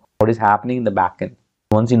know what is happening in the backend.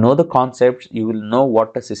 Once you know the concepts, you will know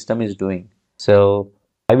what the system is doing. So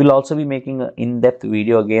I will also be making an in-depth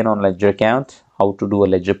video again on ledger account, how to do a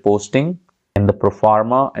ledger posting, and the pro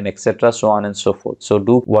forma and etc, so on and so forth. So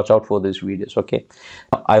do watch out for these videos. Okay,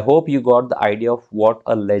 I hope you got the idea of what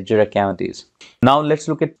a ledger account is. Now let's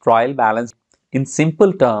look at trial balance. In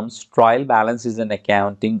simple terms, trial balance is an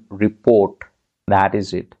accounting report. That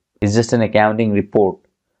is it. It's just an accounting report.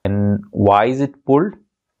 And why is it pulled?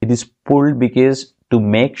 It is pulled because to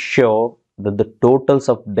make sure that the totals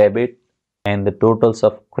of debit and the totals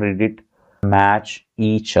of credit match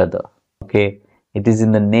each other. Okay, it is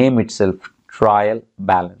in the name itself, trial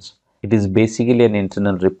balance. It is basically an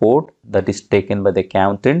internal report that is taken by the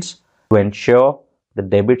accountants to ensure the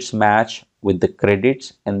debits match with the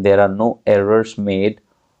credits and there are no errors made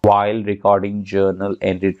while recording journal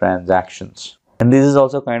entry transactions. And this is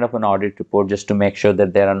also kind of an audit report just to make sure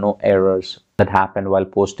that there are no errors that happen while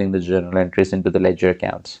posting the journal entries into the ledger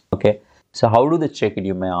accounts. Okay, so how do they check it,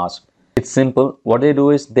 you may ask? It's simple. What they do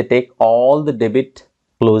is they take all the debit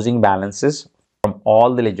closing balances from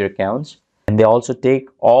all the ledger accounts, and they also take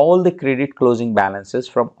all the credit closing balances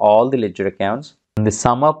from all the ledger accounts, and they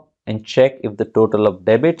sum up and check if the total of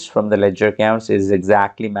debits from the ledger accounts is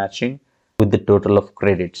exactly matching with the total of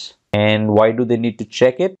credits. And why do they need to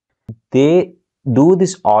check it? They do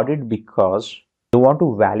this audit because they want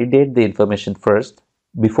to validate the information first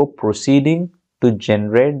before proceeding to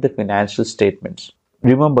generate the financial statements.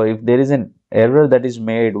 Remember, if there is an error that is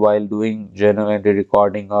made while doing journal entry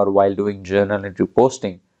recording or while doing journal entry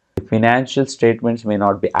posting, the financial statements may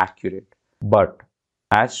not be accurate. But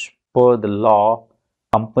as per the law,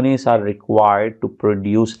 companies are required to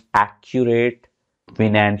produce accurate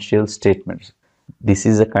financial statements. This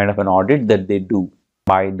is a kind of an audit that they do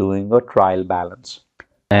by doing a trial balance.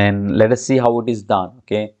 And let us see how it is done.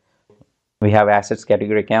 Okay, we have assets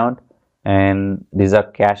category account, and these are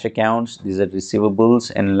cash accounts, these are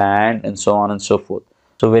receivables and land and so on and so forth.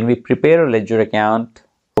 So when we prepare a ledger account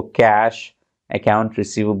for cash, account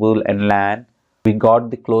receivable and land, we got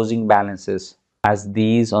the closing balances as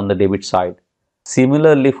these on the debit side.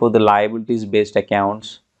 Similarly, for the liabilities based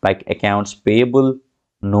accounts like accounts payable,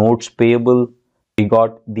 notes payable, We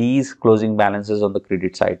got these closing balances on the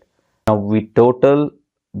credit side. Now we total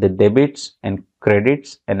the debits and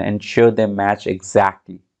credits and ensure they match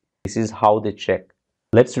exactly. This is how they check.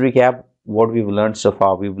 Let's recap what we've learned so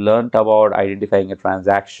far. We've learned about identifying a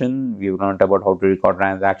transaction. We've learned about how to record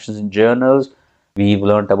transactions in journals. We've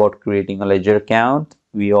learned about creating a ledger account.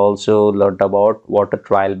 We also learned about what a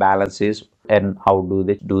trial balance is and how do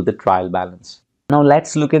they do the trial balance. Now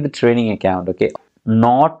let's look at the trading account. Okay,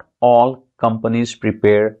 not all companies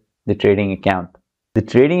prepare the trading account. The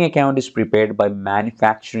trading account is prepared by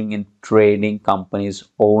manufacturing and trading companies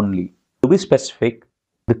only. To be specific,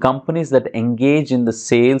 the companies that engage in the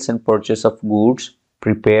sales and purchase of goods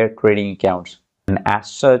prepare trading accounts. And as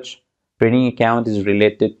such, trading account is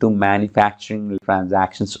related to manufacturing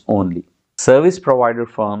transactions only. Service provider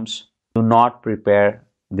firms do not prepare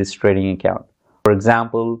this trading account. For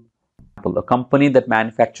example, a company that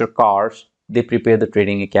manufacture cars, they prepare the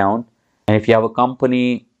trading account. And if you have a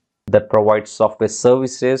company that provides software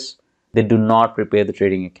services, they do not prepare the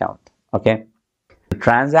trading account. Okay. The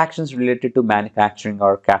transactions related to manufacturing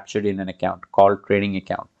are captured in an account called trading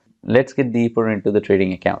account. Let's get deeper into the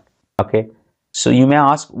trading account. Okay. So you may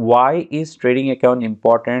ask, why is trading account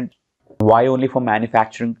important? Why only for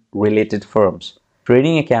manufacturing related firms?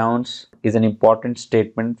 Trading accounts is an important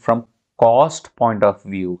statement from cost point of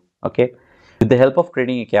view. Okay. With the help of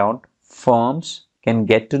trading account, firms can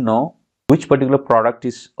get to know which particular product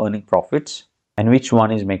is earning profits and which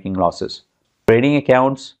one is making losses. Trading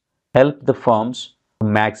accounts help the firms to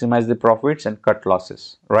maximize the profits and cut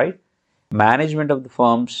losses, right? Management of the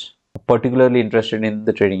firms are particularly interested in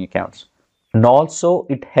the trading accounts. And also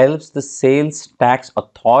it helps the sales tax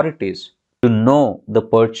authorities to know the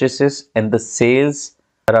purchases and the sales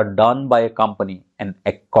that are done by a company, and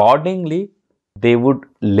accordingly they would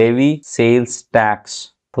levy sales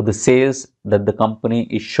tax for the sales that the company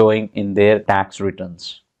is showing in their tax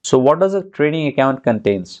returns. So what does a trading account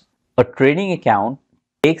contains? A trading account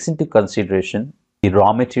takes into consideration the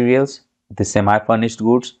raw materials, the semi-furnished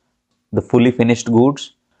goods, the fully finished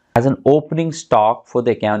goods as an opening stock for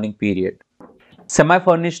the accounting period.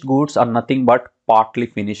 Semi-furnished goods are nothing but partly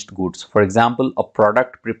finished goods. For example, a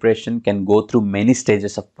product preparation can go through many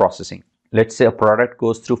stages of processing. Let's say a product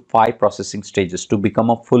goes through 5 processing stages to become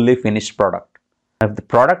a fully finished product. If the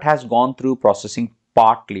product has gone through processing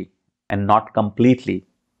partly and not completely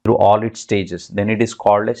through all its stages, then it is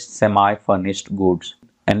called as semi-furnished goods.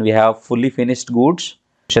 And we have fully finished goods,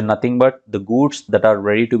 which are nothing but the goods that are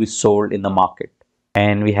ready to be sold in the market.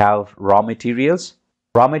 And we have raw materials.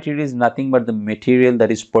 Raw material is nothing but the material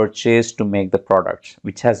that is purchased to make the products,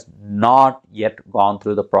 which has not yet gone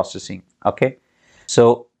through the processing. Okay.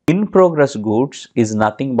 So in progress goods is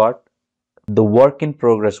nothing but the work in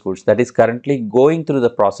progress goods that is currently going through the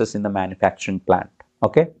process in the manufacturing plant.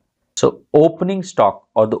 Okay. So opening stock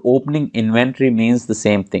or the opening inventory means the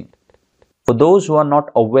same thing. For those who are not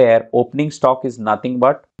aware, opening stock is nothing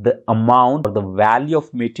but the amount or the value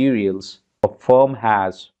of materials a firm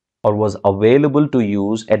has or was available to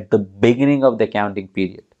use at the beginning of the accounting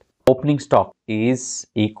period. Opening stock is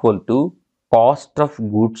equal to cost of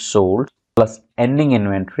goods sold plus ending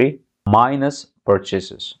inventory minus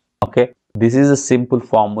purchases. Okay, this is a simple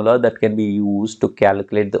formula that can be used to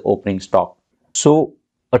calculate the opening stock. So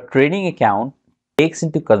a trading account takes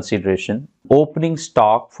into consideration opening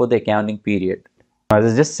stock for the accounting period.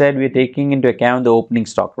 As I just said, we are taking into account the opening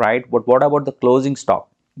stock, right? But what about the closing stock?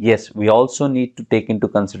 Yes, we also need to take into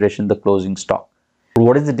consideration the closing stock.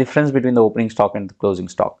 What is the difference between the opening stock and the closing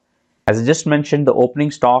stock? As I just mentioned, the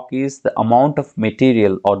opening stock is the amount of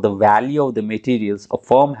material or the value of the materials a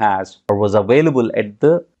firm has or was available at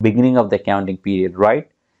the beginning of the accounting period, right?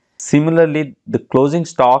 Similarly, the closing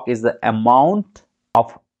stock is the amount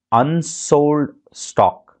of unsold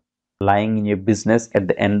stock lying in your business at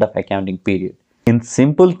the end of accounting period. In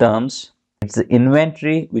simple terms, it's the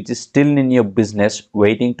inventory which is still in your business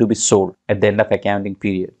waiting to be sold at the end of accounting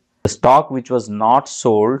period. The stock which was not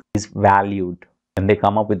sold is valued and they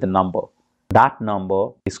come up with a number. That number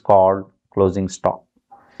is called closing stock.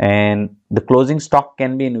 And the closing stock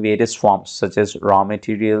can be in various forms such as raw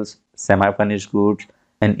materials, semi-finished goods,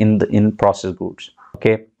 and in-process goods.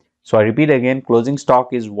 Okay. So I repeat again, closing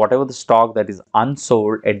stock is whatever the stock that is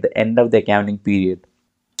unsold at the end of the accounting period.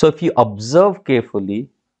 So if you observe carefully,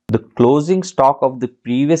 the closing stock of the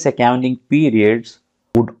previous accounting periods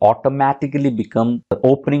would automatically become the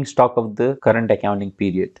opening stock of the current accounting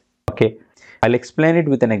period. Okay, I'll explain it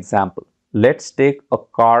with an example. Let's take a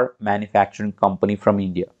car manufacturing company from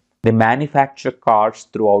India. They manufacture cars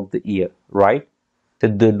throughout the year, right? So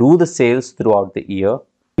they do the sales throughout the year.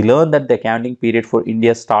 We learn that the accounting period for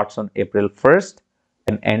India starts on April 1st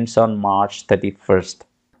and ends on March 31st.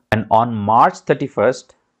 And on March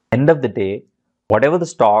 31st, end of the day, whatever the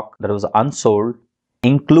stock that was unsold,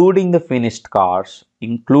 including the finished cars,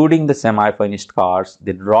 including the semi-finished cars,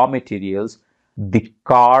 the raw materials, the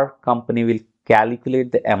car company will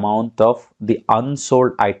calculate the amount of the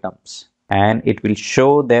unsold items and it will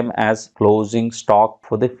show them as closing stock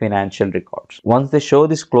for the financial records. Once they show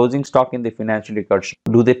this closing stock in the financial records,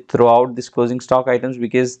 do they throw out these closing stock items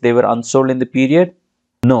because they were unsold in the period?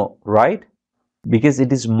 No, right? Because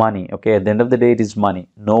it is money. Okay, at the end of the day, it is money.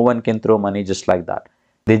 No one can throw money just like that.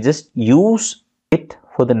 They just use it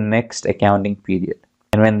for the next accounting period.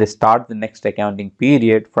 And when they start the next accounting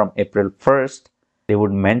period from April 1st, they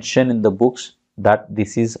would mention in the books that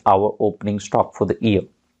this is our opening stock for the year.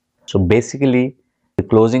 So basically, the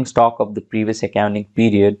closing stock of the previous accounting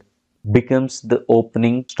period becomes the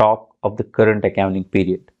opening stock of the current accounting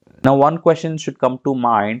period. Now, one question should come to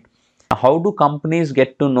mind. How do companies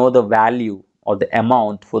get to know the value or the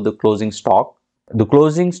amount for the closing stock? The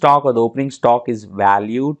closing stock or the opening stock is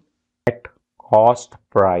valued at cost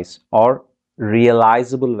price or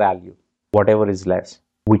realizable value, whatever is less,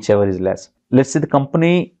 whichever is less. Let's say the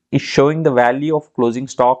company is showing the value of closing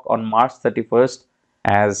stock on March 31st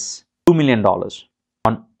as $2 million.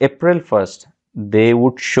 On April 1st, they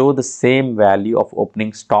would show the same value of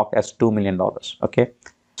opening stock as $2 million. Okay.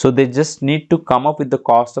 So they just need to come up with the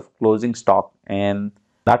cost of closing stock, and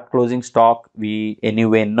that closing stock we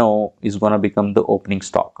anyway know is going to become the opening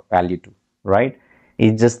stock value too, right?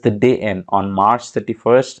 It's just the day end. On March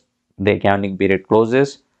 31st, the accounting period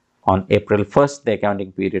closes. On April 1st, the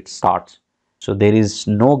accounting period starts. So there is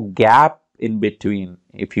no gap in between,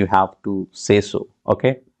 if you have to say so.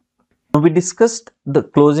 Okay. Now we discussed the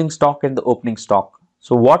closing stock and the opening stock.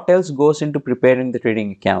 So what else goes into preparing the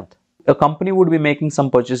trading account? A company would be making some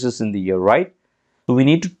purchases in the year, right? So we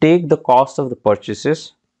need to take the cost of the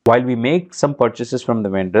purchases. While we make some purchases from the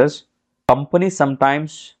vendors, companies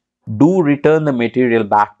sometimes do return the material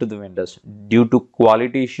back to the vendors due to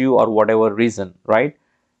quality issue or whatever reason, right?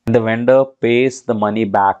 And the vendor pays the money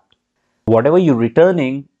back. Whatever you're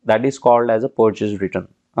returning, that is called as a purchase return.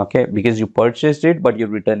 Okay, because you purchased it but you're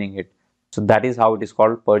returning it. So that is how it is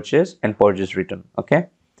called, purchase and purchase return. Okay.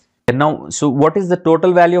 And now, so what is the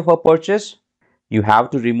total value of a purchase? You have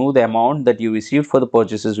to remove the amount that you received for the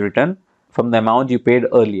purchases return from the amount you paid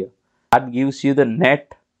earlier. That gives you the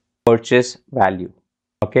net purchase value.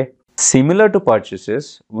 Okay. Similar to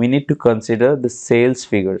purchases, we need to consider the sales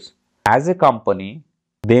figures. As a company,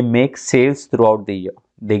 they make sales throughout the year.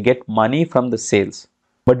 They get money from the sales.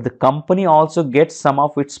 But the company also gets some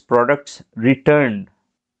of its products returned,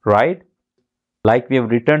 right? Like we have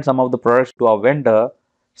returned some of the products to our vendor,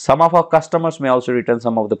 some of our customers may also return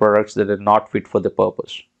some of the products that are not fit for the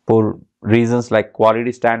purpose for reasons like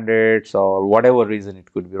quality standards or whatever reason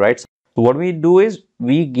it could be, right? So what we do is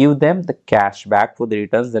we give them the cash back for the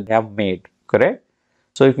returns that they have made, correct?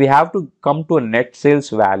 So if we have to come to a net sales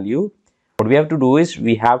value, what we have to do is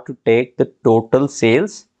we have to take the total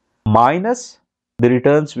sales minus the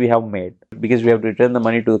returns we have made, because we have to return the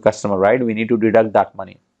money to the customer, right? We need to deduct that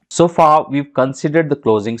money. So far, we've considered the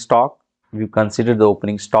closing stock, we've considered the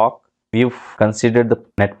opening stock, we've considered the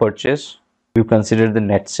net purchase, we've considered the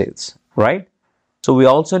net sales, right? So we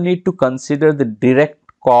also need to consider the direct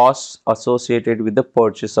costs associated with the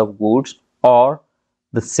purchase of goods or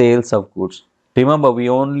the sales of goods. Remember, we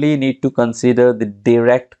only need to consider the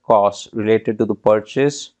direct costs related to the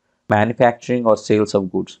purchase, manufacturing or sales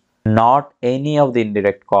of goods, not any of the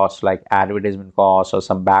indirect costs like advertisement costs or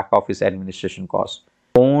some back office administration costs.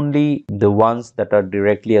 Only the ones that are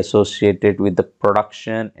directly associated with the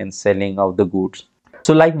production and selling of the goods.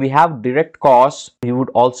 So like we have direct costs, we would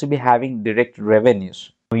also be having direct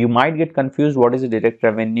revenues. You might get confused, what is the direct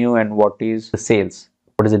revenue and what is the sales?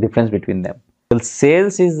 What is the difference between them? Well,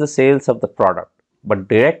 sales is the sales of the product, but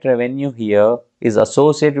direct revenue here is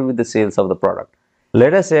associated with the sales of the product.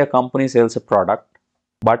 Let us say a company sells a product,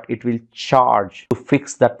 but it will charge to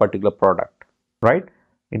fix that particular product, right?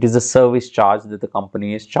 It is a service charge that the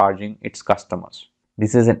company is charging its customers.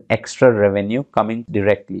 This is an extra revenue coming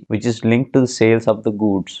directly, which is linked to the sales of the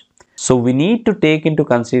goods. So we need to take into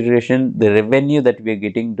consideration the revenue that we are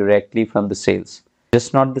getting directly from the sales.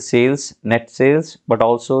 Just not the sales, net sales, but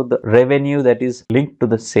also the revenue that is linked to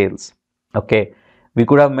the sales. Okay. We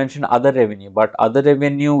could have mentioned other revenue, but other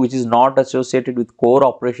revenue which is not associated with core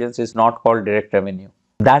operations is not called direct revenue.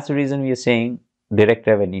 That's the reason we are saying direct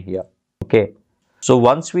revenue here. Okay. So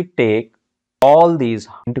once we take all these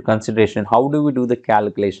into consideration, how do we do the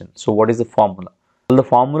calculation? So what is the formula? Well, the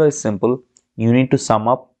formula is simple. You need to sum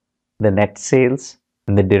up the net sales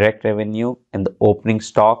and the direct revenue and the opening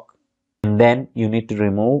stock And then you need to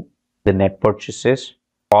remove the net purchases,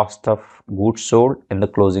 cost of goods sold, and the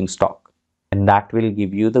closing stock. And that will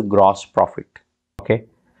give you the gross profit. Okay.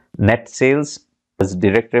 Net sales plus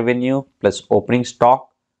direct revenue plus opening stock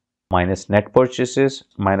minus net purchases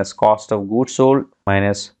minus cost of goods sold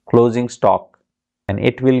minus closing stock, and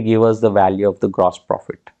it will give us the value of the gross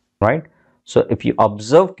profit, right? So if you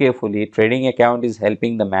observe carefully, trading account is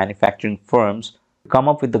helping the manufacturing firms come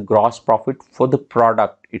up with the gross profit for the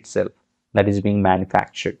product itself that is being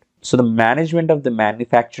manufactured. So the management of the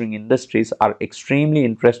manufacturing industries are extremely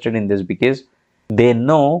interested in this because they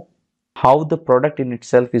know how the product in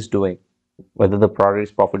itself is doing, whether the product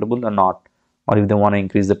is profitable or not, or if they want to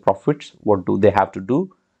increase the profits, what do they have to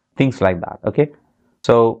do, things like that. Okay,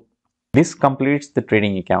 so this completes the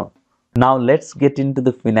trading account. Now let's get into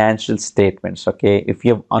the financial statements. Okay, if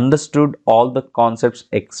you have understood all the concepts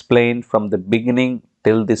explained from the beginning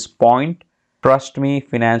till this point, trust me,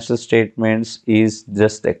 financial statements is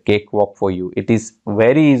just a cakewalk for you. It is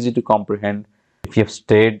very easy to comprehend if you have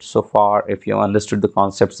stayed so far, if you have understood the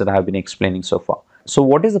concepts that I have been explaining so far. So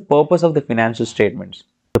what is the purpose of the financial statements?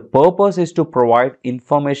 The purpose is to provide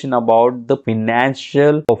information about the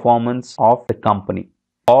financial performance of the company.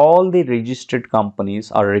 All the registered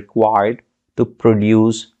companies are required to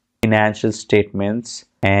produce financial statements,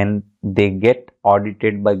 and they get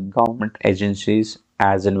audited by government agencies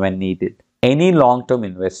as and when needed. Any long-term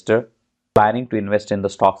investor planning to invest in the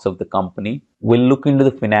stocks of the company will look into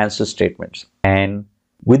the financial statements, and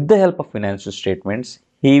with the help of financial statements,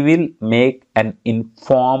 he will make an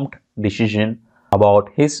informed decision about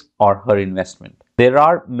his or her investment. There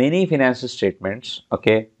are many financial statements,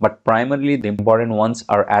 okay, but primarily the important ones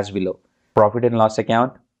are as below. Profit and loss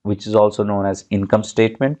account, which is also known as income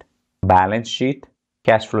statement, balance sheet,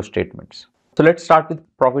 cash flow statements. So let's start with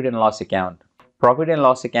profit and loss account. Profit and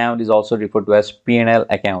loss account is also referred to as P&L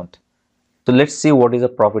account. So let's see what is a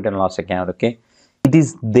profit and loss account. Okay, it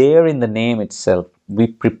is there in the name itself. We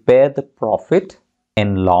prepare the profit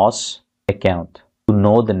and loss account to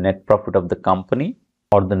know the net profit of the company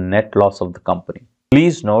or the net loss of the company.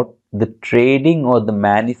 Please note, the trading or the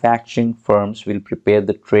manufacturing firms will prepare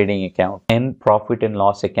the trading account and profit and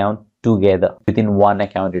loss account together within one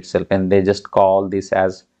account itself, and they just call this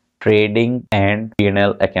as trading and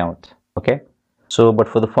P&L account. Okay, so but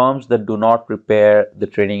for the firms that do not prepare the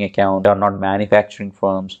trading account, are not manufacturing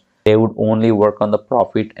firms, they would only work on the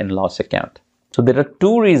profit and loss account. So there are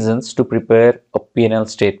two reasons to prepare a P&L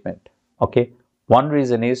statement. Okay, one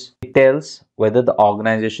reason is it tells whether the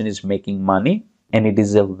organization is making money, and it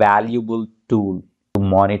is a valuable tool to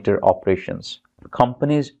monitor operations.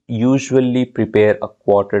 Companies usually prepare a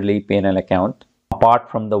quarterly P&L account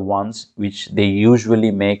apart from the ones which they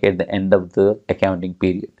usually make at the end of the accounting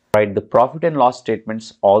period. Right, the profit and loss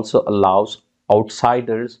statements also allows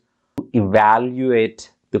outsiders to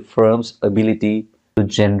evaluate the firm's ability to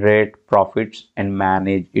generate profits and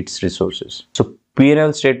manage its resources. So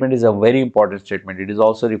P&L statement is a very important statement. It is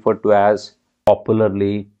also referred to as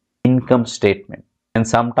popularly income statement, and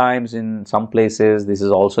sometimes in some places this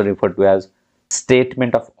is also referred to as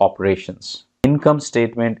statement of operations. Income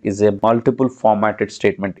statement is a multiple formatted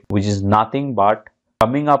statement which is nothing but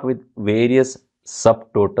coming up with various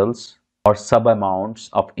subtotals or sub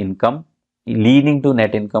amounts of income leading to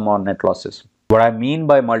net income or net losses. What I mean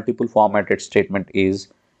by multiple formatted statement is,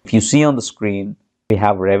 if you see on the screen, we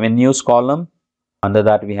have revenues column, under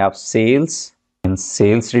that we have sales and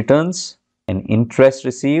sales returns and interest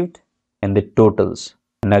received and the totals,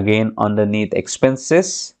 and again underneath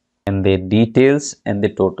expenses and the details and the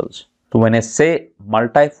totals. So when I say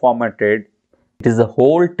multi-formatted, it is the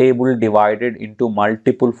whole table divided into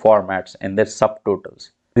multiple formats and their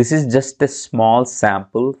subtotals. This is just a small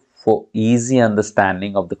sample for easy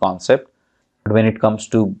understanding of the concept. But when it comes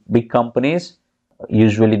to big companies,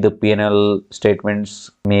 usually the P&L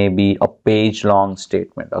statements may be a page long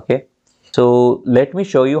statement. Okay, so let me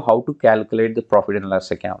show you how to calculate the profit and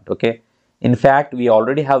loss account. Okay, in fact, we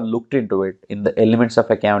already have looked into it in the elements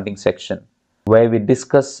of accounting section, where we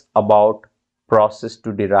discuss about process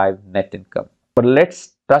to derive net income. But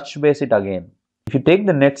let's touch base it again. If you take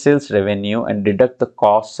the net sales revenue and deduct the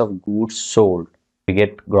costs of goods sold, we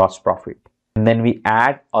get gross profit. And then we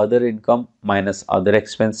add other income minus other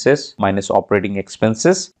expenses minus operating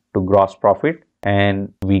expenses to gross profit,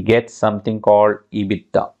 and we get something called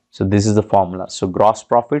EBITDA. So this is the formula. So gross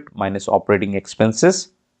profit minus operating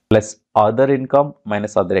expenses plus other income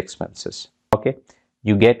minus other expenses. Okay,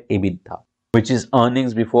 you get EBITDA, which is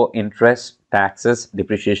earnings before interest, taxes,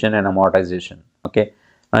 depreciation and amortization. Okay,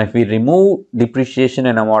 now if we remove depreciation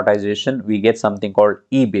and amortization, we get something called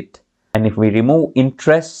EBIT, and And if we remove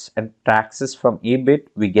interests and taxes from EBIT,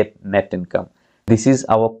 we get net income. This is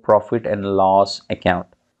our profit and loss account.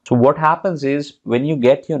 So what happens is when you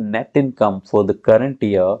get your net income for the current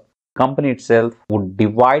year, company itself would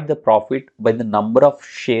divide the profit by the number of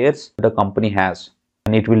shares the company has,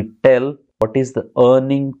 and it will tell what is the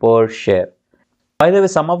earning per share. By the way,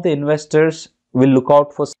 some of the investors will look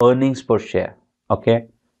out for earnings per share. Okay,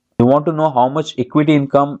 you want to know how much equity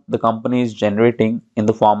income the company is generating in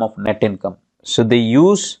the form of net income. So they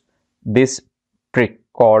use this trick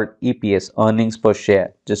called EPS, earnings per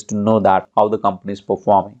share, just to know that how the company is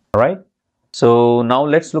performing. All right. So now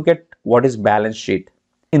let's look at what is balance sheet.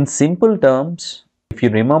 In simple terms, if you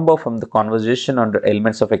remember from the conversation under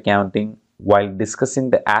elements of accounting, while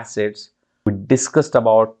discussing the assets, we discussed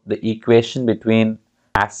about the equation between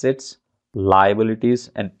assets,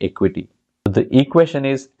 liabilities, and equity. So the equation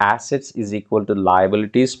is assets is equal to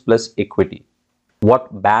liabilities plus equity.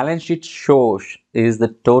 What balance sheet shows is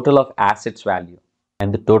the total of assets value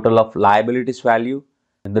and the total of liabilities value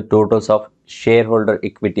and the totals of shareholder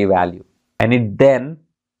equity value. And it then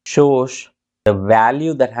shows the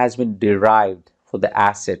value that has been derived for the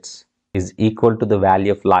assets is equal to the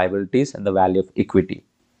value of liabilities and the value of equity.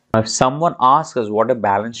 Now, if someone asks us what a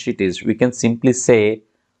balance sheet is, we can simply say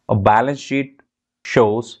a balance sheet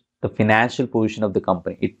shows the financial position of the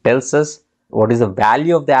company. It tells us what is the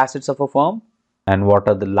value of the assets of a firm and what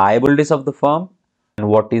are the liabilities of the firm and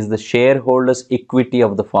what is the shareholders equity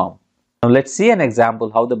of the firm. Now let's see an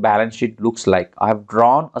example how the balance sheet looks like. I have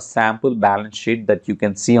drawn a sample balance sheet that you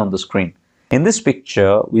can see on the screen. In this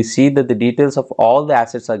picture, we see that the details of all the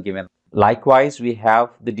assets are given. Likewise, we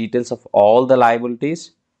have the details of all the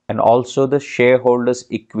liabilities and also the shareholders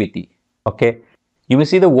equity. Okay, you may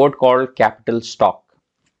see the word called capital stock.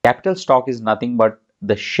 Capital stock is nothing but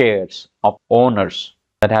the shares of owners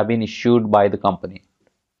that have been issued by the company.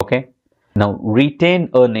 Okay. Now, retained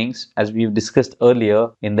earnings, as we've discussed earlier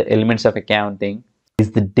in the elements of accounting,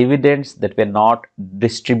 is the dividends that were not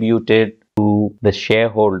distributed to the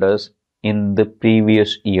shareholders in the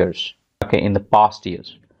previous years. Okay, in the past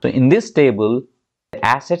years. So in this table, the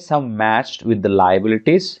assets have matched with the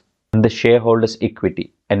liabilities and the shareholders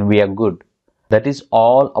equity, and we are good. That is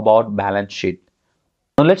all about balance sheet.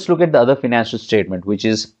 Now let's look at the other financial statement, which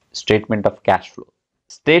is statement of cash flow.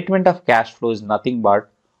 Statement of cash flow is nothing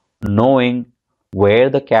but knowing where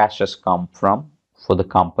the cash has come from for the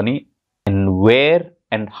company and where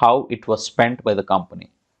and how it was spent by the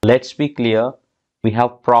company. Let's be clear, we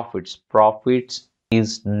have profits. Profits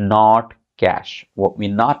is not cash. What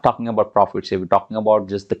we're not talking about profits here, we're talking about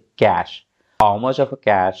just the cash. How much of a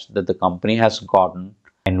cash that the company has gotten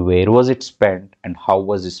and where was it spent and how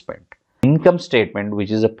was it spent. Income statement,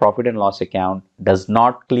 which is a profit and loss account, does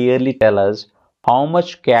not clearly tell us how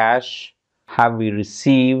much cash have we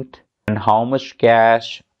received and how much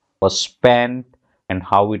cash was spent and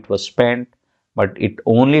how it was spent, but it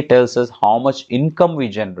only tells us how much income we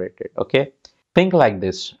generated. Okay, think like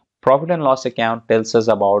this. Profit and loss account tells us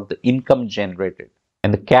about the income generated,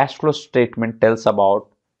 and the cash flow statement tells about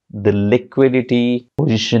the liquidity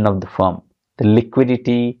position of the firm, the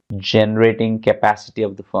liquidity generating capacity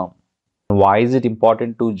of the firm. Why is it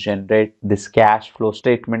important to generate this cash flow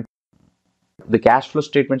statement? The cash flow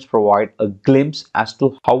statements provide a glimpse as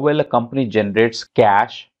to how well a company generates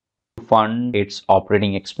cash to fund its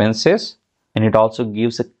operating expenses, and it also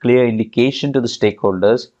gives a clear indication to the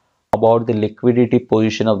stakeholders about the liquidity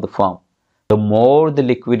position of the firm. The more the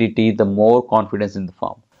liquidity, the more confidence in the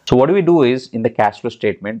firm. So what we do is in the cash flow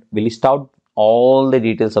statement, we list out all the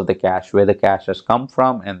details of the cash, where the cash has come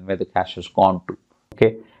from and where the cash has gone to.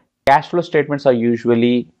 Okay. Cash flow statements are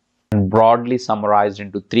usually and broadly summarized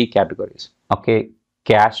into three categories. Okay,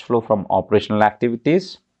 cash flow from operational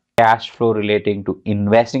activities, cash flow relating to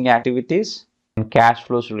investing activities, and cash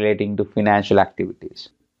flows relating to financial activities.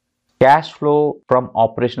 Cash flow from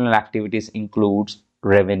operational activities includes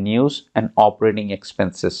revenues and operating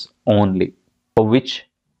expenses only, for which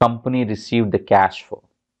company received the cash flow.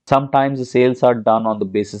 Sometimes the sales are done on the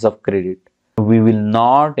basis of credit. We will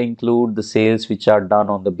not include the sales which are done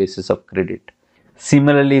on the basis of credit.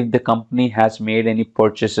 Similarly, if the company has made any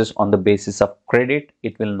purchases on the basis of credit,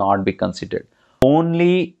 it will not be considered.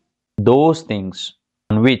 Only those things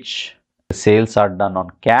on which the sales are done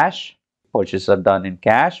on cash, purchases are done in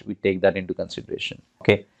cash, we take that into consideration.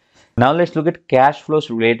 Okay. Now let's look at cash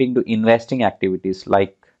flows relating to investing activities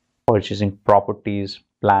like purchasing properties,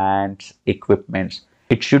 plants, equipments.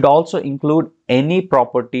 It should also include any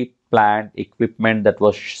property, plant, equipment that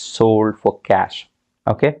was sold for cash.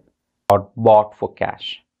 Okay. Or bought for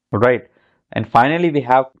cash. Right. And finally, we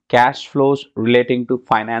have cash flows relating to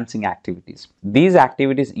financing activities. These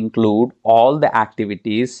activities include all the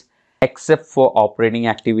activities except for operating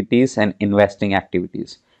activities and investing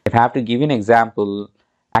activities. If I have to give you an example,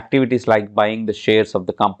 activities like buying the shares of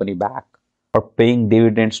the company back, or paying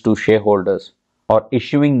dividends to shareholders, or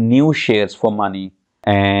issuing new shares for money,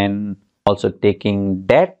 and also taking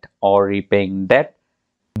debt or repaying debt.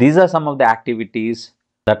 These are some of the activities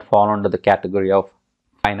that fall under the category of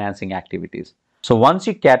financing activities. So once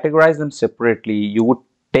you categorize them separately, you would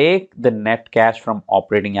take the net cash from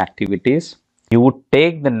operating activities, you would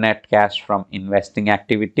take the net cash from investing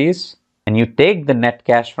activities, and you take the net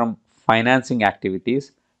cash from financing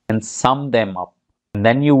activities and sum them up. And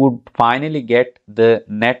then you would finally get the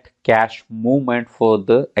net cash movement for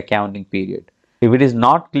the accounting period. If it is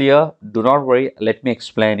not clear, do not worry, let me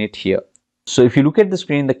explain it here. So if you look at the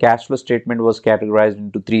screen, the cash flow statement was categorized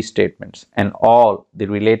into 3 statements, and all the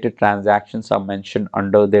related transactions are mentioned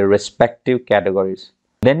under their respective categories.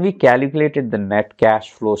 Then we calculated the net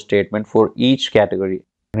cash flow statement for each category.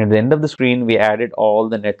 And at the end of the screen, we added all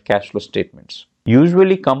the net cash flow statements.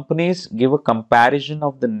 Usually companies give a comparison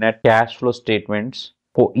of the net cash flow statements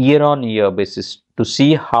for year-on-year basis to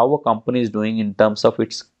see how a company is doing in terms of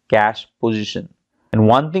its cash position. And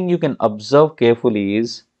one thing you can observe carefully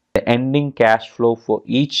is the ending cash flow for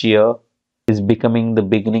each year is becoming the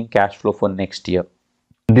beginning cash flow for next year.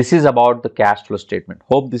 This is about the cash flow statement.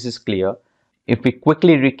 Hope this is clear. If we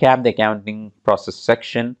quickly recap the accounting process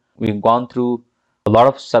section, we've gone through a lot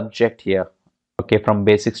of subject here, okay, from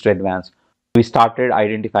basics to advanced. We started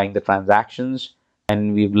identifying the transactions,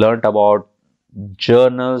 and we've learned about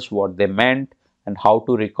journals, what they meant, and how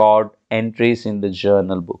to record entries in the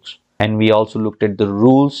journal books. And we also looked at the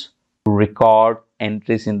rules to record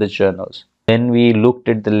entries in the journals. Then we looked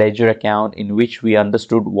at the ledger account, in which we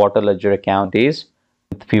understood what a ledger account is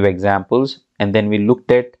with few examples. And then we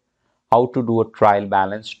looked at how to do a trial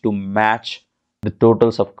balance to match the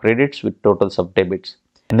totals of credits with totals of debits.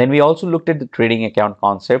 And then we also looked at the trading account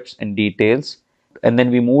concepts and details. And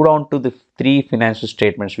then we moved on to the 3 financial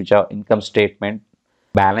statements, which are income statement,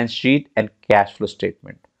 balance sheet, and cash flow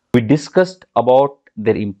statement. We discussed about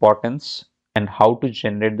their importance and how to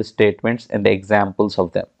generate the statements and the examples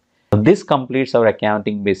of them. Now, this completes our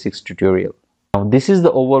accounting basics tutorial. Now, this is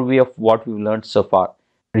the overview of what we've learned so far.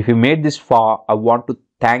 If you made this far, I want to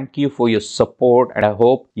thank you for your support, and I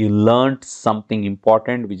hope you learned something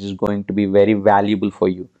important which is going to be very valuable for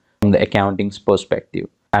you from the accounting's perspective.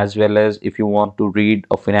 As well as if you want to read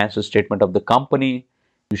a financial statement of the company,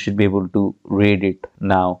 you should be able to read it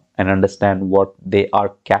now and understand what they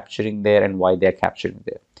are capturing there and why they are capturing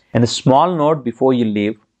there. And a small note before you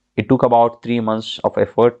leave, it took about 3 months of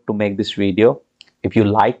effort to make this video. If you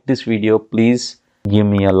like this video, please give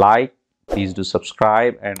me a like. Please do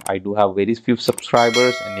subscribe, and I do have very few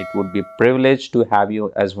subscribers, and it would be a privilege to have you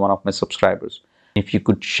as one of my subscribers. If you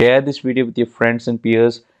could share this video with your friends and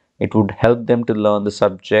peers, it would help them to learn the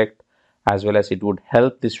subject, as well as it would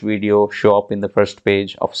help this video show up in the first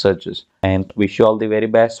page of searches. And wish you all the very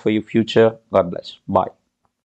best for your future. God bless. Bye.